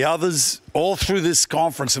and the others, all through this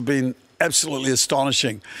conference have been absolutely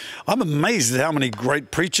astonishing. I'm amazed at how many great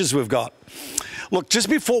preachers we've got. Look, just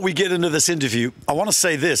before we get into this interview, I want to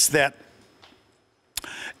say this, that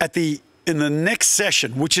in the next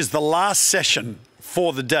session, which is the last session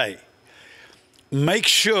for the day, make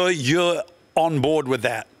sure you're on board with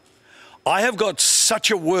that. I have got such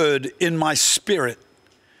a word in my spirit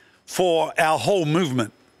for our whole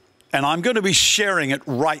movement, and I'm going to be sharing it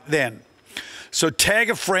right then. So tag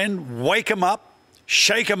a friend, wake them up,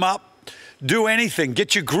 shake them up, do anything.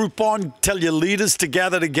 Get your group on, tell your leaders to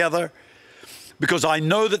gather together, because I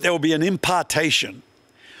know that there will be an impartation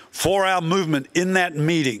for our movement in that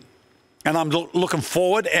meeting. And I'm looking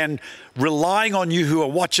forward and relying on you who are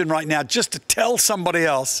watching right now just to tell somebody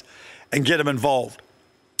else and get them involved.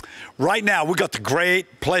 Right now, we've got the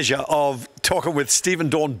great pleasure of talking with Steve and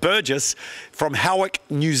Dawn Burgess from Howick,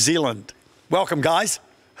 New Zealand. Welcome, guys.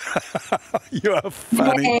 You are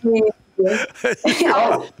funny. Do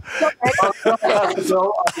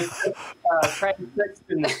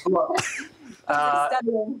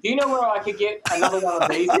you know where I could get another one of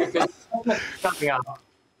these? Because it's coming up.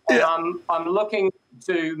 And I'm looking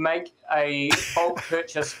to make a bulk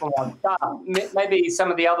purchase for my staff. Maybe some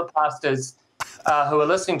of the other pastors who are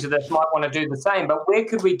listening to this might want to do the same, but where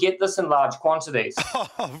could we get this in large quantities?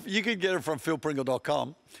 You can get it from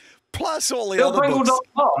philpringle.com, plus all the other books.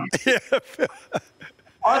 philpringle.com?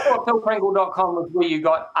 I thought philpringle.com was where you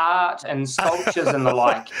got art and sculptures and the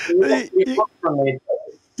like.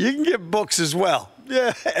 You can get books as well.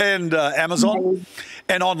 Yeah, and Amazon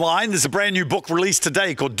and online. There's a brand new book released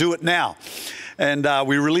today called Do It Now. And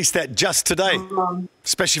we released that just today,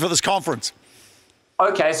 especially for this conference.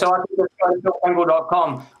 Okay, so I can just go to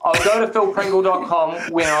philpringle.com. I'll go to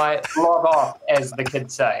philpringle.com when I log off, as the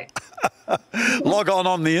kids say. Log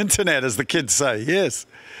on the internet, as the kids say, yes,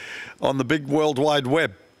 on the big World Wide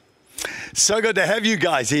Web. So good to have you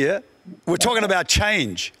guys here. We're talking about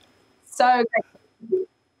change. So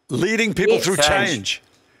leading people through change.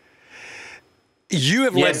 You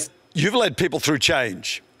have you've led people through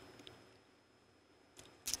change.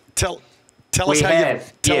 Tell us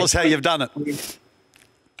how you've done it.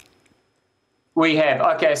 We have.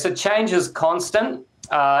 Okay, so change is constant,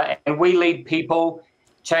 and we lead people.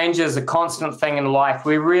 Change is a constant thing in life.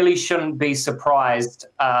 We really shouldn't be surprised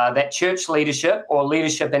that church leadership or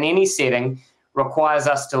leadership in any setting requires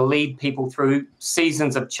us to lead people through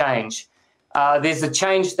seasons of change. There's a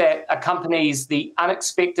change that accompanies the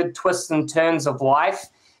unexpected twists and turns of life.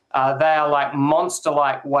 They are like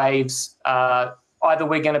monster-like waves. Either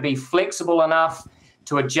we're going to be flexible enough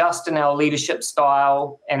to adjust in our leadership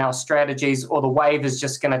style and our strategies, or the wave is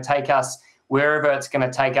just going to take us wherever it's going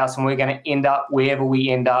to take us, and we're going to end up wherever we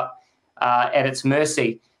end up at its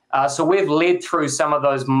mercy. So we've led through some of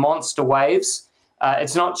those monster waves.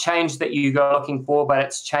 It's not change that you go looking for, but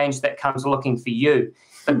it's change that comes looking for you.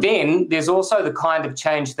 But then there's also the kind of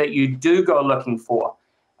change that you do go looking for.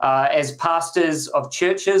 As pastors of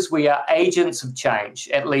churches, we are agents of change,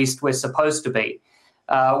 at least we're supposed to be.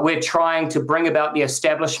 We're trying to bring about the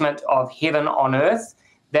establishment of heaven on earth.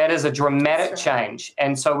 That is a dramatic change.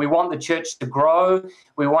 And so we want the church to grow.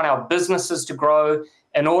 We want our businesses to grow.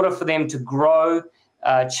 In order for them to grow,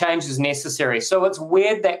 change is necessary. So it's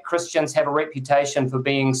weird that Christians have a reputation for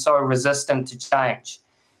being so resistant to change.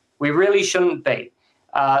 We really shouldn't be.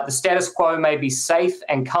 The status quo may be safe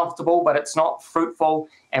and comfortable, but it's not fruitful,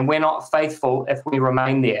 and we're not faithful if we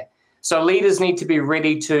remain there. So leaders need to be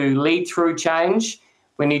ready to lead through change.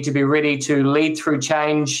 We need to be ready to lead through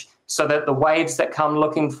change so that the waves that come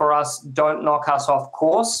looking for us don't knock us off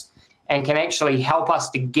course and can actually help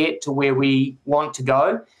us to get to where we want to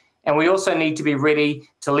go. And we also need to be ready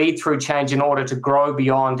to lead through change in order to grow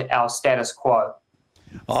beyond our status quo.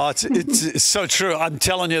 Oh, it's so true. I'm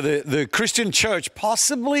telling you, the Christian church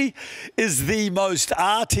possibly is the most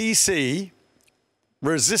RTC,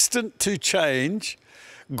 resistant to change,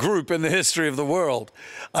 group in the history of the world.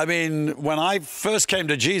 I mean, when I first came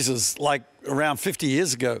to Jesus, like around 50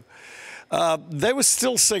 years ago, they were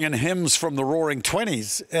still singing hymns from the Roaring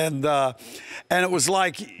 '20s, and it was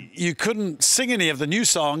like you couldn't sing any of the new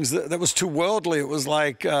songs. That was too worldly. It was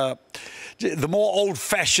like the more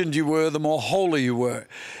old-fashioned you were, the more holy you were,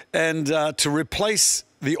 and to replace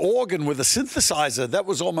the organ with a synthesizer, that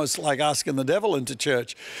was almost like asking the devil into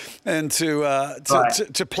church. And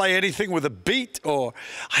to play anything with a beat, or,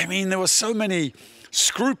 I mean, there were so many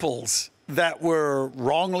scruples that were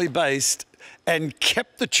wrongly based and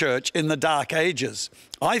kept the church in the dark ages.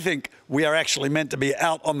 I think we are actually meant to be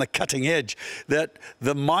out on the cutting edge, that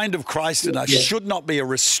the mind of Christ in us should not be a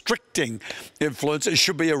restricting influence, it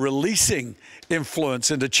should be a releasing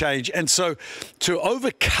influence into change. And so to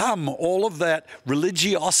overcome all of that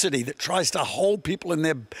religiosity that tries to hold people in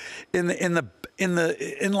their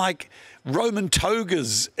in like Roman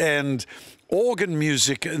togas and organ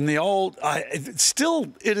music in the old,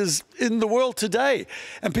 still it is in the world today.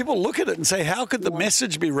 And people look at it and say, how could the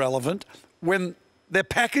message be relevant when their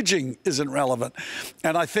packaging isn't relevant?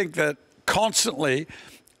 And I think that constantly,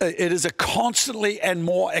 it is a constantly and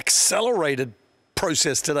more accelerated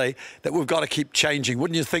process today that we've got to keep changing.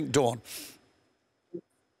 Wouldn't you think, Dawn?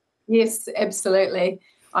 Yes, absolutely.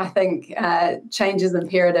 I think change is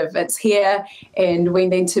imperative. It's here, and we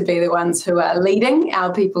need to be the ones who are leading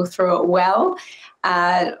our people through it well.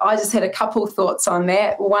 I just had a couple thoughts on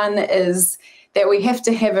that. One is that we have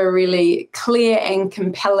to have a really clear and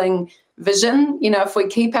compelling vision. You know, if we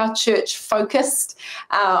keep our church focused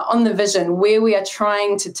on the vision, where we are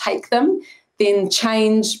trying to take them, then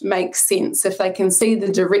change makes sense. If they can see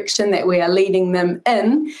the direction that we are leading them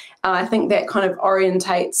in, I think that kind of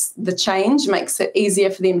orientates the change, makes it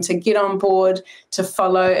easier for them to get on board, to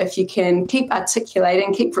follow. If you can keep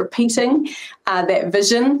articulating, keep repeating that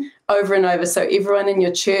vision over and over, so everyone in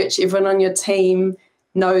your church, everyone on your team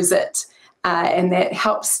knows it, and that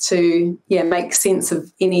helps to make sense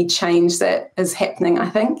of any change that is happening, I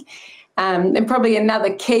think. And probably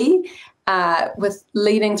another key with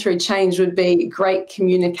leading through change would be great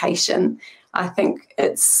communication. I think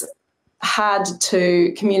it's hard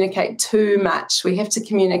to communicate too much. We have to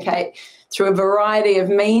communicate through a variety of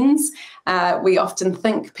means. We often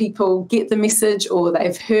think people get the message or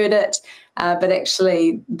they've heard it, but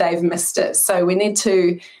actually they've missed it. So we need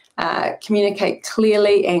to communicate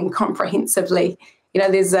clearly and comprehensively You know,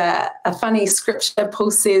 there's a funny scripture.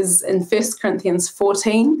 Paul says in 1 Corinthians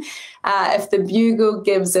 14, if the bugle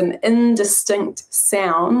gives an indistinct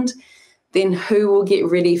sound, then who will get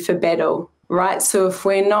ready for battle, right? So if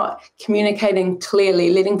we're not communicating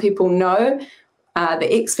clearly, letting people know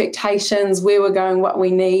the expectations, where we're going, what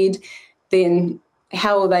we need, then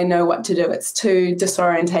how will they know what to do? It's too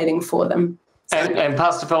disorientating for them. And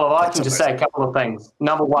Pastor Phil, if I can just say a couple of things.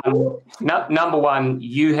 Number one,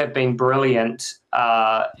 you have been brilliant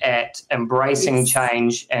at embracing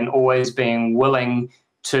change and always being willing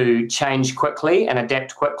to change quickly and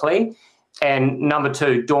adapt quickly. And number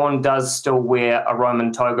two, Dawn does still wear a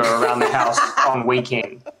Roman toga around the house on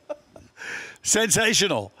weekend.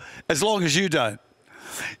 Sensational, as long as you don't.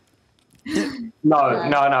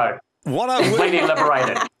 No. Completely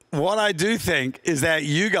liberated. What I do think is that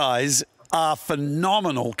you guys are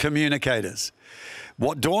phenomenal communicators.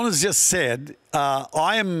 What Dawn has just said,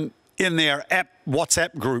 I am in their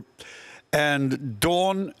WhatsApp group, and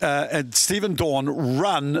Dawn and Steve and Dawn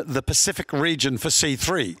run the Pacific region for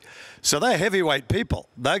C3. So they're heavyweight people.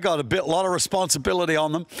 They've got a lot of responsibility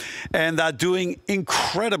on them, and they're doing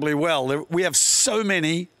incredibly well. We have so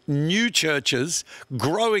many new churches,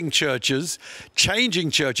 growing churches, changing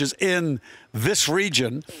churches in this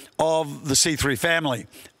region of the C3 family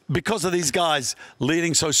because of these guys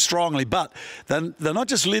leading so strongly. But they're not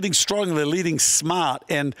just leading strongly, they're leading smart.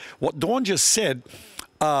 And what Dawn just said,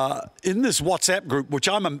 in this WhatsApp group, which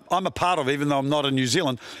I'm a part of, even though I'm not in New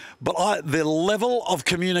Zealand, but the level of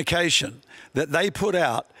communication that they put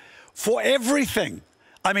out for everything.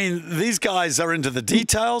 I mean, these guys are into the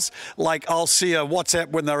details. Like, I'll see a WhatsApp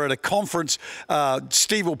when they're at a conference.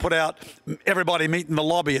 Steve will put out, everybody meet in the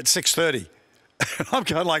lobby at 6:30. I'm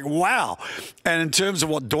kind of like, wow. And in terms of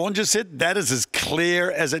what Dawn just said, that is as clear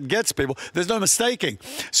as it gets, people. There's no mistaking.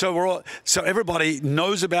 So everybody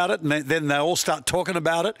knows about it, and then they all start talking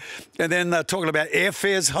about it. And then they're talking about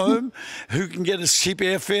airfares home, who can get a cheap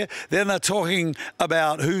airfare. Then they're talking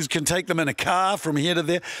about who can take them in a car from here to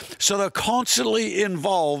there. So they're constantly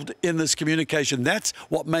involved in this communication. That's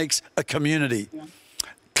what makes a community.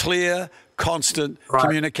 Clear, constant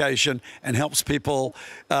communication, and helps people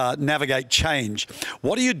navigate change.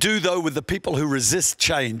 What do you do, though, with the people who resist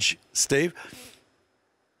change, Steve?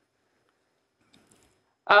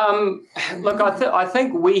 Look, I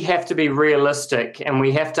think we have to be realistic, and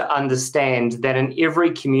we have to understand that in every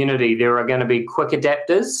community there are going to be quick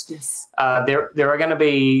adapters. Yes. There are going to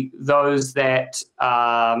be those that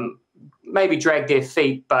maybe drag their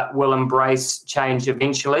feet but will embrace change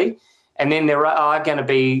eventually. And then there are going to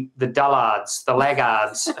be the dullards, the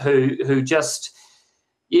laggards, who just.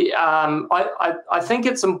 I think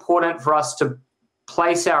it's important for us to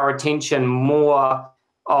place our attention more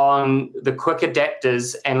on the quick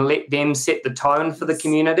adapters and let them set the tone for the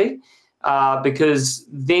community, because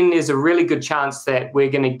then there's a really good chance that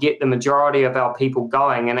we're going to get the majority of our people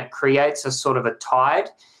going, and it creates a sort of a tide.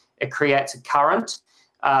 It creates a current.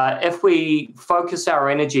 If we focus our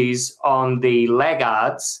energies on the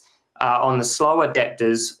laggards, on the slow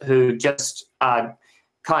adapters who just are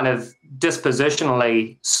kind of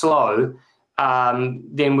dispositionally slow,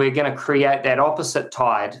 then we're going to create that opposite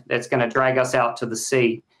tide that's going to drag us out to the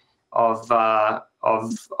sea of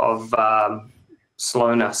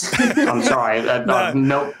slowness. I'm sorry. But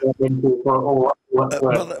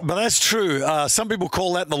that's true. Some people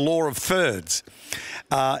call that the law of thirds.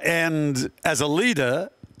 And as a leader,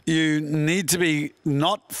 you need to be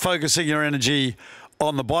not focusing your energy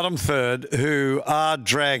on the bottom third who are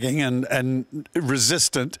dragging and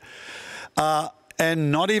resistant,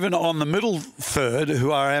 and not even on the middle third who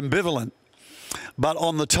are ambivalent, but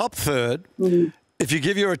on the top third, if you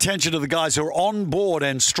give your attention to the guys who are on board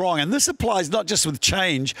and strong, and this applies not just with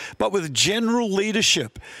change, but with general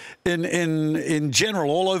leadership in general,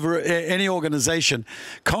 all over any organization,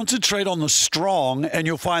 concentrate on the strong, and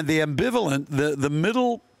you'll find the ambivalent, the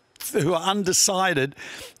middle who are undecided,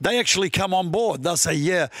 they actually come on board. They'll say,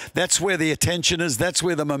 yeah, that's where the attention is, that's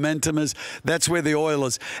where the momentum is, that's where the oil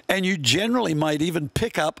is. And you generally might even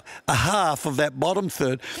pick up a half of that bottom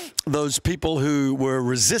third. Those people who were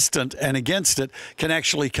resistant and against it can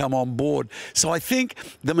actually come on board. So I think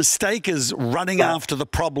the mistake is running after the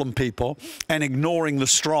problem people and ignoring the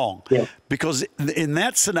strong. Yeah. Because in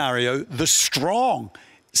that scenario, the strong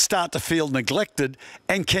start to feel neglected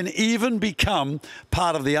and can even become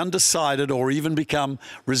part of the undecided or even become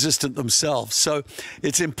resistant themselves. So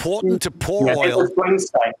it's important to pour oil,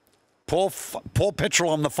 pour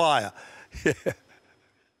petrol on the fire.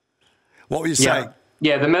 What were you saying?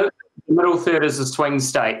 Yeah, the middle third is a swing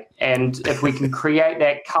state. And if we can create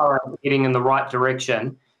that current heading in the right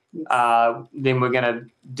direction, then we're going to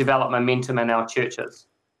develop momentum in our churches.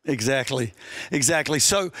 Exactly, exactly.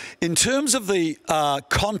 So in terms of the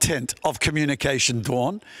content of communication,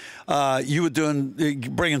 Dawn, you were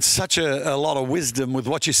bringing such a lot of wisdom with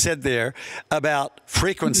what you said there about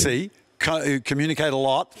frequency, communicate a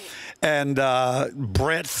lot, and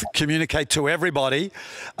breadth, communicate to everybody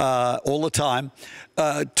all the time.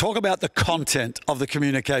 Talk about the content of the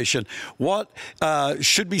communication. What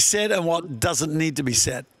should be said and what doesn't need to be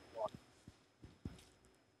said?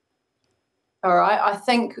 All right, I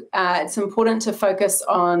think it's important to focus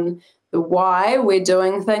on the why we're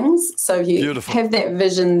doing things. So you have that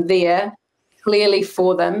vision there clearly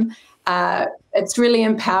for them. It's really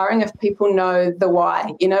empowering if people know the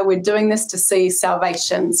why. You know, we're doing this to see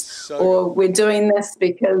salvations, or we're doing this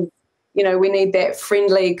because, you know, we need that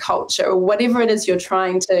friendly culture, or whatever it is you're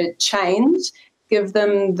trying to change. Give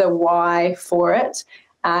them the why for it.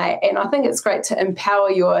 And I think it's great to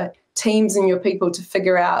empower your teams and your people to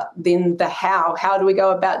figure out then the how. How do we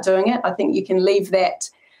go about doing it? I think you can leave that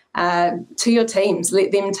to your teams.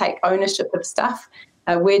 Let them take ownership of stuff.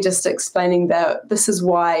 We're just explaining that this is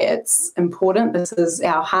why it's important. This is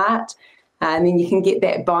our heart. And then you can get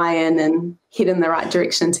that buy-in and head in the right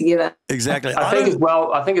direction together. Exactly. I think as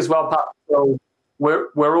well, Pastor,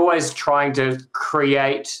 we're always trying to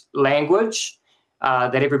create language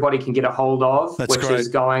that everybody can get a hold of, which is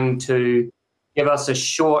going to give us a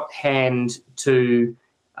shorthand to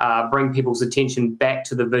bring people's attention back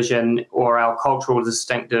to the vision or our cultural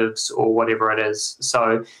distinctives or whatever it is.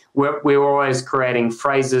 So we're always creating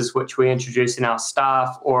phrases which we introduce in our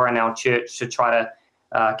staff or in our church to try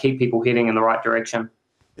to keep people heading in the right direction.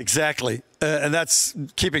 Exactly. And that's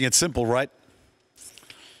keeping it simple, right?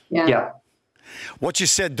 Yeah. What you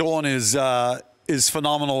said, Dawn, is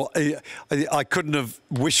phenomenal. I couldn't have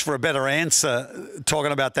wished for a better answer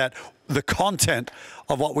talking about that. The content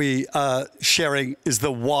of what we are sharing is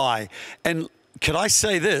the why. And can I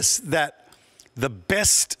say this, that the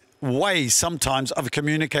best way sometimes of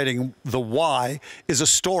communicating the why is a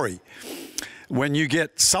story. When you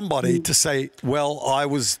get somebody to say, well, I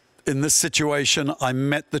was in this situation, I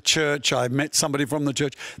met the church, I met somebody from the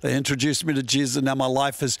church, they introduced me to Jesus, and now my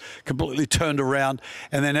life has completely turned around.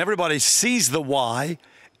 And then everybody sees the why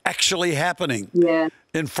actually happening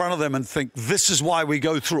in front of them and think, this is why we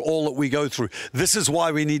go through all that we go through. This is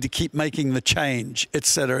why we need to keep making the change, et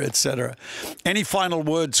cetera, et cetera. Any final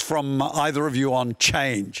words from either of you on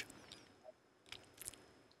change?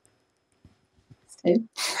 I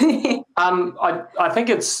think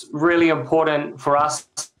it's really important for us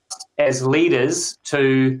as leaders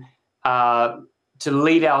to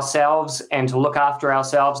lead ourselves and to look after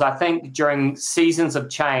ourselves. I think during seasons of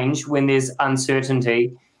change, when there's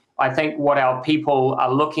uncertainty, I think what our people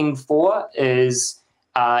are looking for is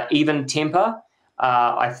even temper.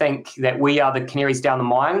 I think that we are the canaries down the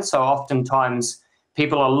mine, so oftentimes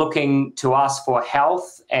people are looking to us for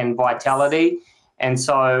health and vitality, and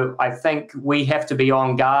so I think we have to be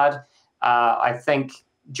on guard. I think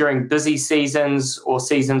during busy seasons or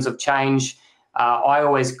seasons of change, I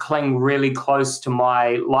always cling really close to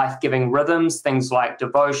my life-giving rhythms, things like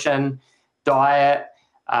devotion, diet,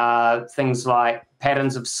 things like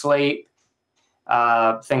patterns of sleep,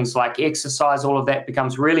 things like exercise. All of that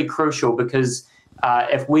becomes really crucial because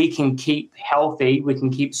if we can keep healthy, we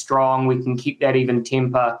can keep strong, we can keep that even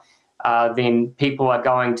temper, then people are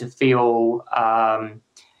going to feel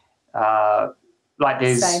like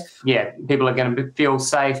there's, people are going to feel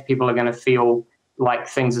safe, people are going to feel like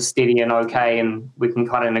things are steady and okay, and we can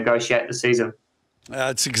kind of negotiate the season.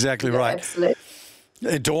 That's exactly right. Absolutely.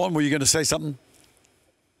 Hey, Dawn, were you going to say something?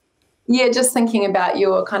 Yeah, just thinking about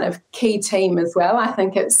your kind of key team as well. I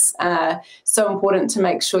think it's so important to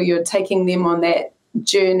make sure you're taking them on that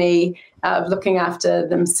journey of looking after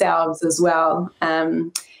themselves as well.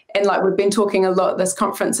 And like we've been talking a lot at this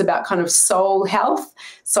conference about kind of soul health.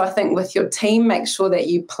 So I think with your team, make sure that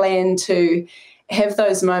you plan to have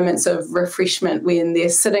those moments of refreshment when they're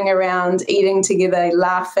sitting around, eating together,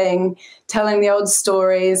 laughing, telling the old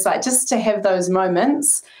stories, like just to have those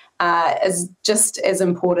moments is just as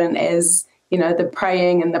important as, you know, the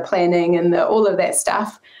praying and the planning and all of that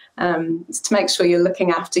stuff. Is to make sure you're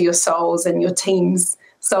looking after your souls and your team's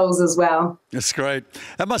souls as well. That's great.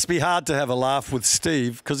 That must be hard to have a laugh with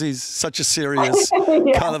Steve because he's such a serious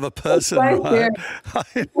kind of a person. Right?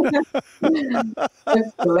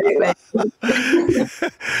 Absolutely.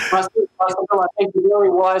 I think it's really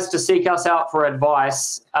wise to seek us out for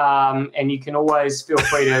advice, and you can always feel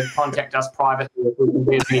free to contact us privately if we can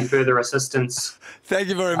be of any further assistance. Thank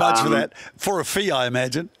you very much for that. For a fee, I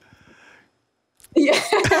imagine. Yeah.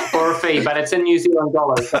 For a fee, but it's in New Zealand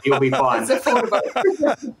dollars, so you'll be fine. It's affordable.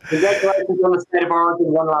 Congratulations on the State of Origin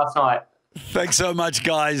won last night. Thanks so much,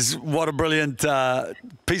 guys. What a brilliant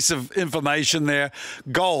piece of information there.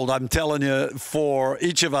 Gold, I'm telling you, for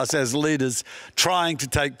each of us as leaders, trying to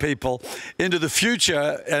take people into the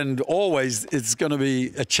future, and always it's going to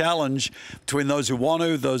be a challenge between those who want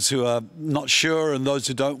to, those who are not sure, and those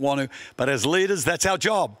who don't want to. But as leaders, that's our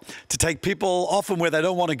job, to take people often where they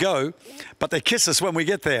don't want to go, but they kiss us when we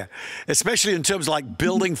get there, especially in terms like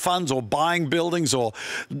building funds or buying buildings or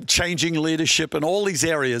changing leadership and all these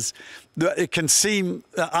areas. It can seem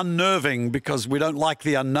unnerving because we don't like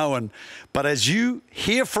the unknown. But as you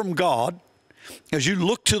hear from God, as you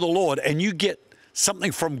look to the Lord and you get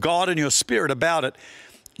something from God in your spirit about it,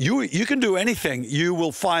 you can do anything. You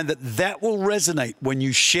will find that that will resonate when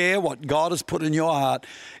you share what God has put in your heart.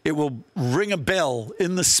 It will ring a bell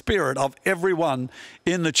in the spirit of everyone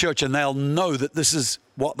in the church, and they'll know that this is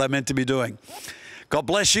what they're meant to be doing. God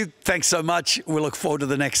bless you. Thanks so much. We look forward to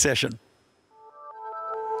the next session.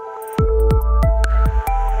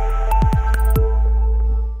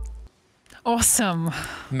 Awesome.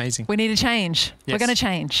 Amazing. We need to change. Yes. We're going to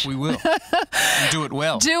change. We will. And do it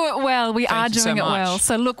well. Do it well. We are doing it well.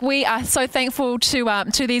 So look, we are so thankful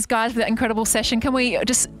to these guys for that incredible session. Can we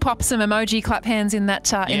just pop some emoji clap hands in that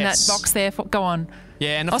box there? Go on.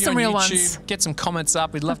 Yeah, and if awesome you're on real YouTube, ones. get some comments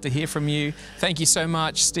up. We'd love to hear from you. Thank you so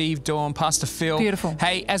much, Steve, Dawn, Pastor Phil. Beautiful.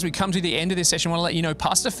 Hey, as we come to the end of this session, I want to let you know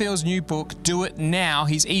Pastor Phil's new book, Do It Now,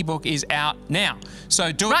 his ebook is out now.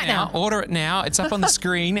 So do it now. Order it now. It's up on the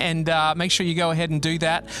screen, and make sure you go ahead and do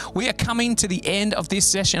that. We are coming to the end of this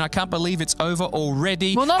session. I can't believe it's over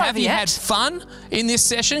already. Well, not Have over you yet. had fun in this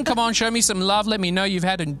session? Come on, show me some love. Let me know you've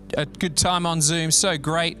had a good time on Zoom. So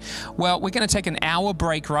great. Well, we're going to take an hour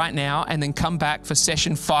break right now and then come back for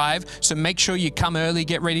session 5. So make sure you come early,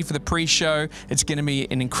 get ready for the pre-show. It's going to be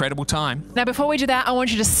an incredible time. Now, before we do that, I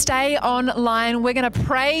want you to stay online. We're going to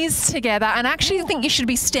praise together, and I actually think you should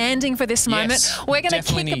be standing for this moment. Yes, we're going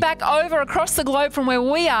to kick it back over across the globe from where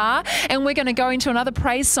we are, and we're going to go into another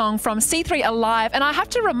praise song from C3 Alive. And I have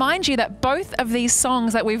to remind you that both of these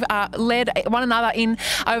songs that we've led one another in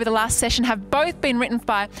over the last session have both been written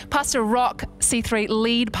by Pastor Rock, C3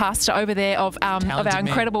 lead pastor over there of our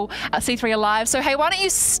incredible C3 Alive. So, hey, why don't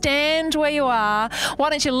you stand where you are?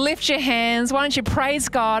 Why don't you lift your hands? Why don't you praise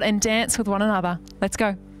God and dance with one another? Let's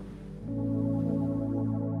go.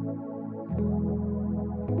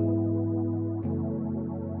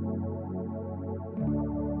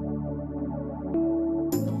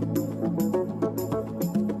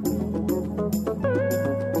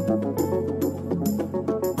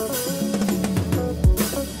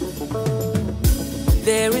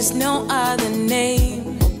 There is no other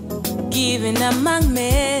name given among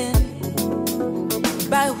men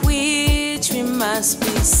by which we must be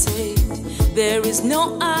saved. There is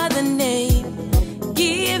no other name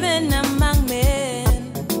given among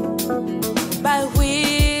men by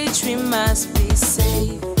which we must be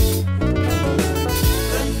saved.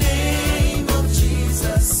 The name of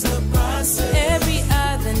Jesus surpasses every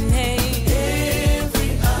other name.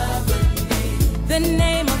 Every other name. The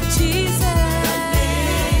name of Jesus. The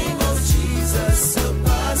name of Jesus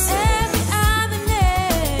surpasses every other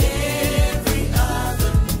name. Every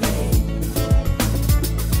other name.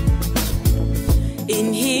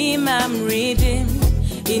 In Him I'm redeemed.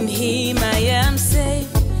 In Him I am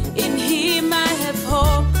saved. In Him I have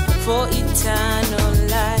hope for eternal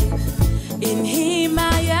life. In Him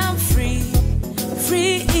I am free,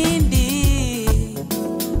 free indeed.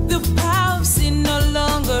 The power of sin no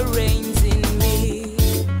longer reigns in me.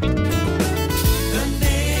 The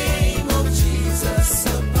name of Jesus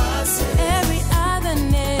surpasses every other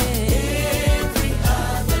name. Every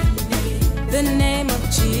other name. The name of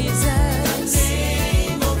Jesus. The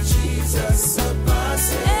name of Jesus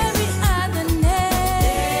surpasses every other name.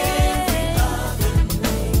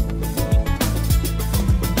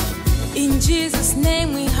 In Jesus'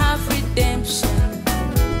 name we have redemption.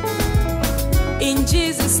 In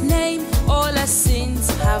Jesus' name all our sins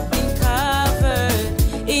have been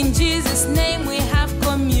covered. In Jesus' name we have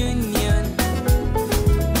communion.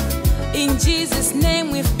 In Jesus'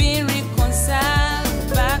 name we've been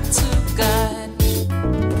reconciled back to God.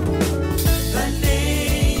 The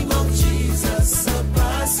name of Jesus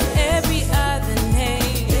surpasses every other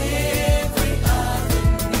name. Every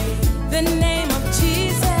other name. The name